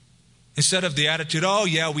 Instead of the attitude, oh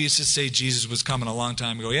yeah, we used to say Jesus was coming a long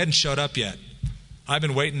time ago. He hadn't showed up yet. I've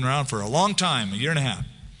been waiting around for a long time, a year and a half.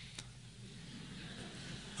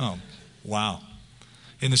 Oh, wow.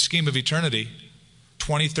 In the scheme of eternity,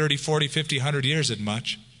 20, 30, 40, 50, 100 years isn't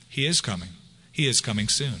much. He is coming. He is coming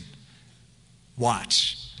soon.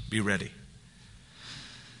 Watch. Be ready.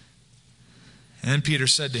 And then Peter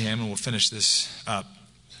said to him, and we'll finish this up,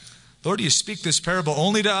 Lord, do you speak this parable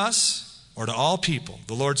only to us or to all people?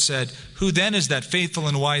 The Lord said, who then is that faithful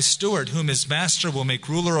and wise steward whom his master will make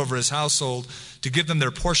ruler over his household to give them their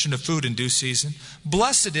portion of food in due season?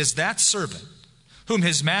 Blessed is that servant whom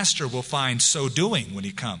his master will find so doing when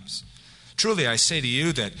he comes. Truly, I say to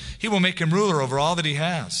you that he will make him ruler over all that he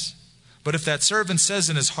has. But if that servant says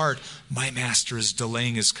in his heart, my master is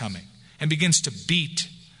delaying his coming, and begins to beat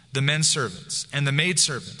the men servants and the maid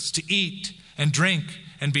servants, to eat and drink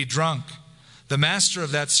and be drunk, the master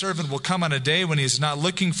of that servant will come on a day when he is not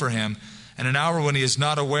looking for him, and an hour when he is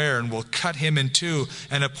not aware, and will cut him in two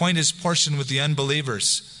and appoint his portion with the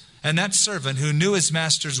unbelievers. And that servant who knew his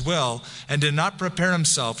master's will and did not prepare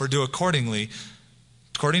himself or do according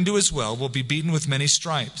to his will be beaten with many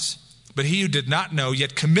stripes. But he who did not know,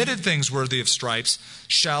 yet committed things worthy of stripes,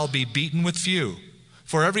 shall be beaten with few.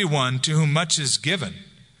 For everyone to whom much is given,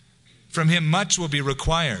 from him much will be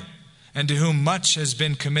required. And to whom much has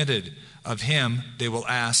been committed, of him they will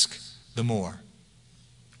ask the more.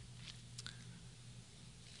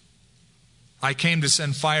 I came to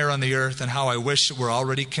send fire on the earth, and how I wish it were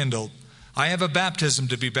already kindled. I have a baptism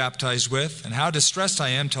to be baptized with, and how distressed I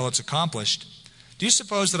am till it's accomplished. Do you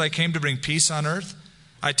suppose that I came to bring peace on earth?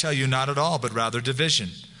 I tell you, not at all, but rather division.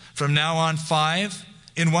 From now on, 5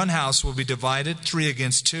 in one house will be divided, 3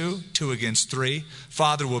 against 2, 2 against 3.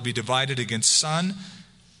 Father will be divided against son,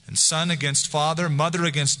 and son against father, mother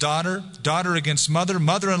against daughter, daughter against mother,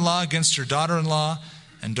 mother-in-law against her daughter-in-law,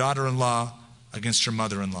 and daughter-in-law against her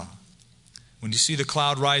mother-in-law. When you see the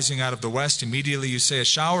cloud rising out of the west, immediately you say, a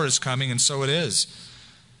shower is coming, and so it is.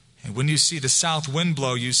 And when you see the south wind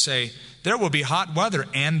blow, you say, there will be hot weather,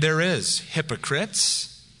 and there is.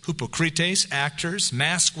 Hypocrites, hypocrites, actors,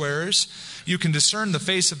 mask wearers, you can discern the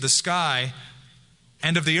face of the sky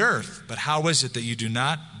and of the earth, but how is it that you do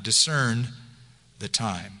not discern the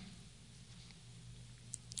time?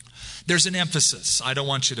 There's an emphasis I don't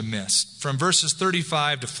want you to miss, from verses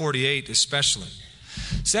 35 to 48 especially.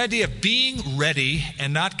 It's the idea of being ready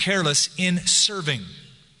and not careless in serving.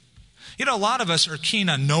 You know, a lot of us are keen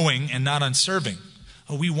on knowing and not on serving.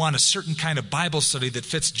 Oh, we want a certain kind of Bible study that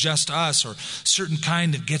fits just us, or certain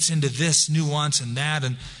kind that gets into this nuance and that.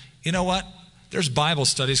 And you know what? There's Bible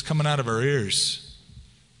studies coming out of our ears.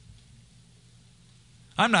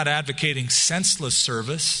 I'm not advocating senseless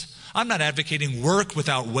service. I'm not advocating work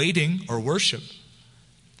without waiting or worship.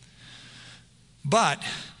 But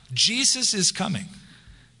Jesus is coming.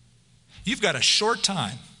 You've got a short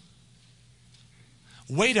time.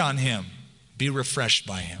 Wait on him. Be refreshed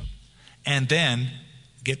by him. And then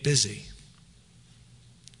get busy.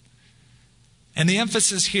 And the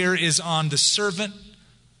emphasis here is on the servant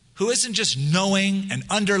who isn't just knowing and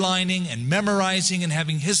underlining and memorizing and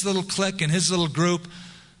having his little clique and his little group,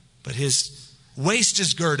 but his waist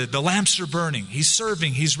is girded, the lamps are burning, he's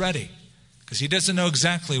serving, he's ready, because he doesn't know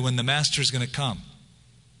exactly when the master is going to come.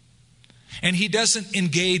 And he doesn't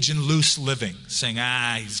engage in loose living, saying,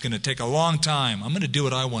 he's going to take a long time. I'm going to do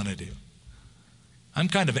what I want to do. I'm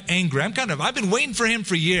kind of angry. I've been waiting for him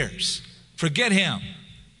for years. Forget him.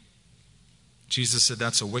 Jesus said,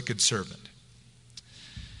 that's a wicked servant.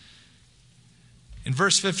 In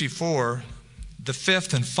verse 54, the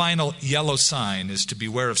fifth and final yellow sign is to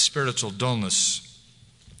beware of spiritual dullness.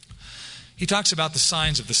 He talks about the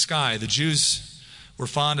signs of the sky. The Jews were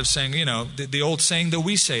fond of saying, the old saying that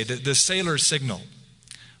we say, the sailor's signal.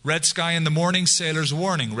 Red sky in the morning, sailor's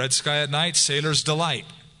warning. Red sky at night, sailor's delight.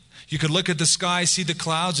 You could look at the sky, see the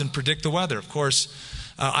clouds, and predict the weather. Of course,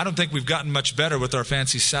 I don't think we've gotten much better with our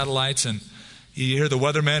fancy satellites. And you hear the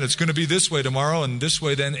weatherman, it's going to be this way tomorrow and this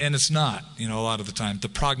way then, and it's not, a lot of the time. The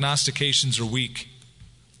prognostications are weak.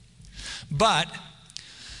 But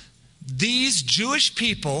these Jewish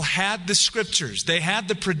people had the scriptures. They had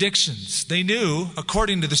the predictions. They knew,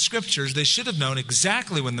 according to the scriptures, they should have known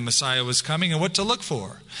exactly when the Messiah was coming and what to look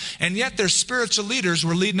for. And yet their spiritual leaders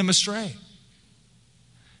were leading them astray.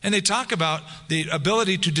 And they talk about the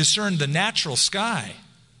ability to discern the natural sky,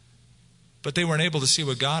 but they weren't able to see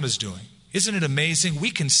what God is doing. Isn't it amazing? We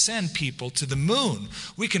can send people to the moon.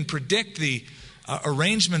 We can predict the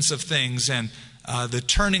arrangements of things and the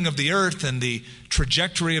turning of the earth and the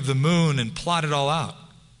trajectory of the moon and plot it all out.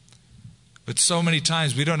 But so many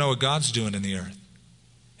times we don't know what God's doing in the earth.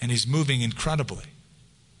 And he's moving incredibly.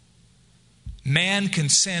 Man can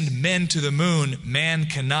send men to the moon. Man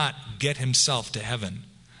cannot get himself to heaven.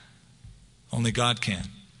 Only God can.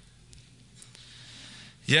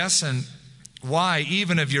 Yes, and why,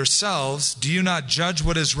 even of yourselves, do you not judge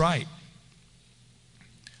what is right?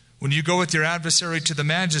 When you go with your adversary to the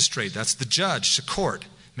magistrate, that's the judge, to court,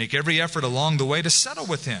 make every effort along the way to settle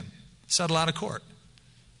with him, settle out of court.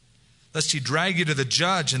 Lest he drag you to the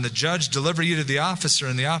judge, and the judge deliver you to the officer,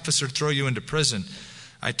 and the officer throw you into prison.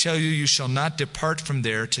 I tell you, you shall not depart from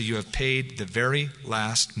there till you have paid the very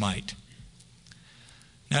last mite.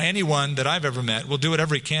 Now, anyone that I've ever met will do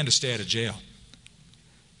whatever he can to stay out of jail.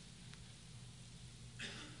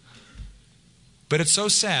 But it's so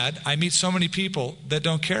sad, I meet so many people that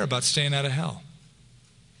don't care about staying out of hell.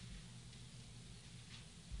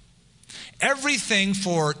 Everything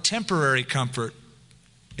for temporary comfort,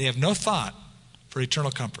 they have no thought for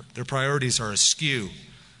eternal comfort. Their priorities are askew.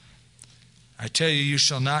 I tell you, you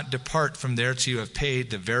shall not depart from there till you have paid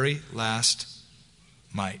the very last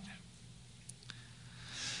mite.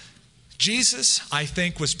 Jesus, I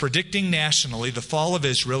think, was predicting nationally the fall of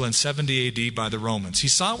Israel in 70 AD by the Romans. He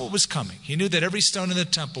saw what was coming. He knew that every stone in the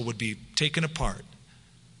temple would be taken apart,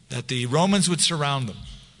 that the Romans would surround them.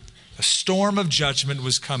 A storm of judgment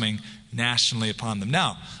was coming nationally upon them.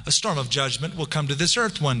 Now, a storm of judgment will come to this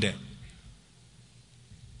earth one day.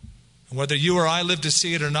 And whether you or I live to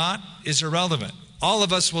see it or not is irrelevant. All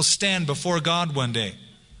of us will stand before God one day.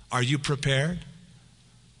 Are you prepared?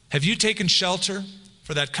 Have you taken shelter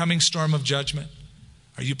for that coming storm of judgment?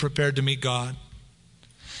 Are you prepared to meet God?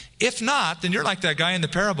 If not, then you're like that guy in the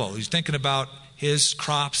parable. He's thinking about his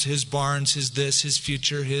crops, his barns, his this, his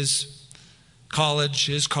future, his college,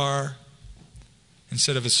 his car,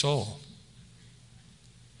 instead of his soul.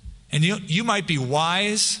 And you might be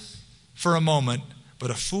wise for a moment, but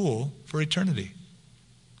a fool for eternity.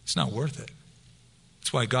 It's not worth it.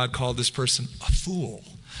 That's why God called this person a fool.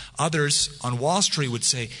 Others on Wall Street would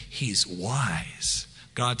say, he's wise.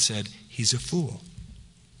 God said, he's a fool.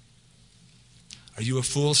 Are you a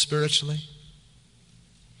fool spiritually?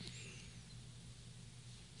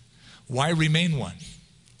 Why remain one?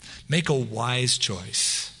 Make a wise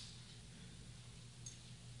choice.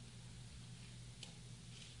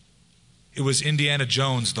 It was Indiana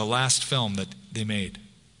Jones, the last film that they made.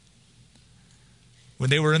 When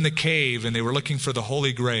they were in the cave and they were looking for the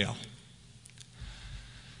Holy Grail.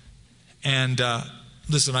 And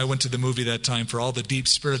listen, I went to the movie that time for all the deep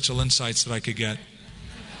spiritual insights that I could get.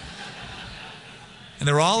 And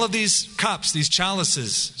there were all of these cups, these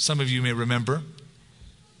chalices, some of you may remember.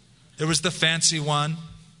 There was the fancy one.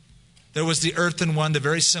 There was the earthen one, the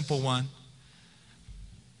very simple one.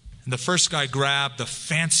 And the first guy grabbed the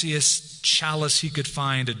fanciest chalice he could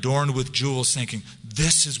find, adorned with jewels, thinking,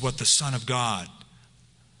 this is what the Son of God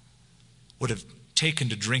would have taken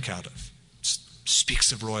to drink out of.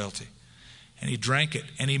 Speaks of royalty. And he drank it,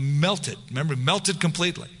 and he melted. Remember, melted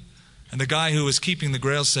completely. And the guy who was keeping the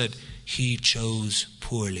grail said, he chose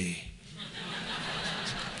poorly.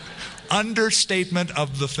 Understatement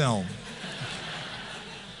of the film.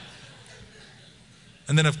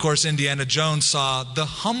 And then, of course, Indiana Jones saw the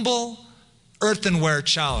humble earthenware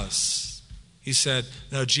chalice. He said,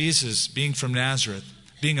 no, Jesus, being from Nazareth,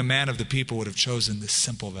 being a man of the people, would have chosen this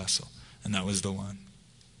simple vessel. And that was the one.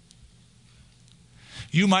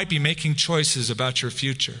 You might be making choices about your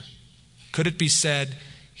future. Could it be said,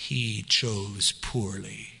 he chose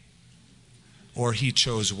poorly, or he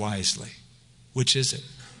chose wisely? Which is it?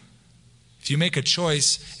 If you make a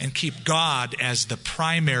choice and keep God as the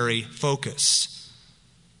primary focus,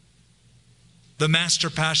 the master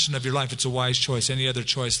passion of your life, it's a wise choice. Any other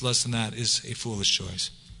choice less than that is a foolish choice.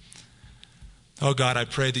 Oh God, I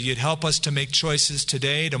pray that you'd help us to make choices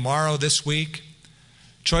today, tomorrow, this week.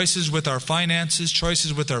 Choices with our finances,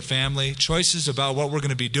 choices with our family, choices about what we're going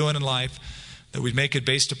to be doing in life, that we'd make it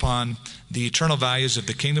based upon the eternal values of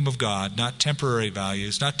the kingdom of God, not temporary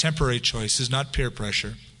values, not temporary choices, not peer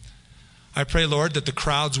pressure. I pray, Lord, that the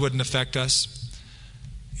crowds wouldn't affect us.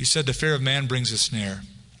 You said the fear of man brings a snare,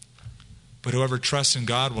 but whoever trusts in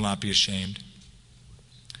God will not be ashamed.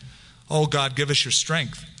 Oh God, give us your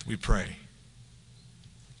strength, we pray,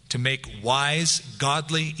 to make wise,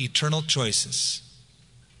 godly, eternal choices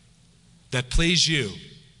that please you,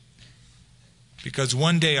 because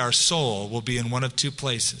one day our soul will be in one of two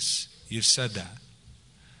places. You've said that.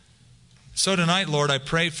 So tonight, Lord, I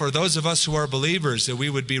pray for those of us who are believers that we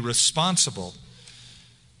would be responsible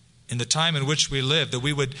in the time in which we live, that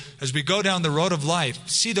we would, as we go down the road of life,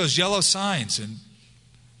 see those yellow signs and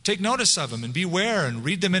take notice of them and beware and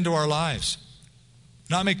read them into our lives.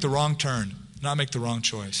 Not make the wrong turn, not make the wrong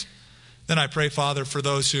choice. Then I pray, Father, for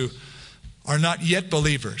those who are not yet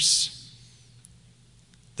believers,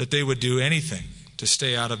 that they would do anything to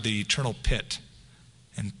stay out of the eternal pit.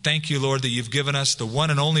 And thank you, Lord, that you've given us the one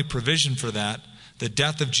and only provision for that, the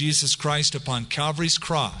death of Jesus Christ upon Calvary's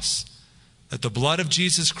cross, that the blood of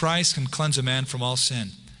Jesus Christ can cleanse a man from all sin.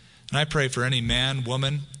 And I pray for any man,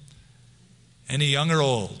 woman, any young or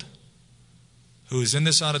old, who is in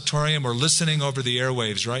this auditorium or listening over the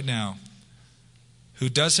airwaves right now, who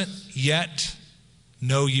doesn't yet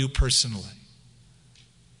know you personally,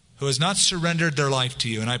 who has not surrendered their life to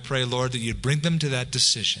you. And I pray, Lord, that you'd bring them to that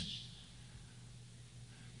decision.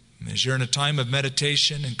 And as you're in a time of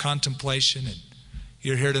meditation and contemplation, and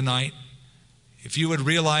you're here tonight, if you would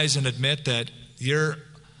realize and admit that you're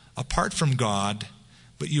apart from God,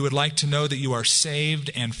 but you would like to know that you are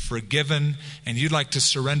saved and forgiven, and you'd like to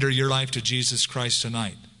surrender your life to Jesus Christ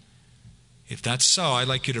tonight. If that's so, I'd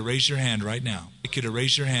like you to raise your hand right now. I'd like you to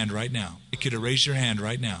raise your hand right now. I'd like you to raise your hand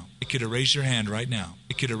right now. I'd like you to raise your hand right now. I'd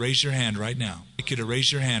like you to raise your hand right now. I'd like you to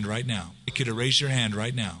raise your hand right now. I'd like you to raise your hand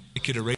right now. I'd like you to raise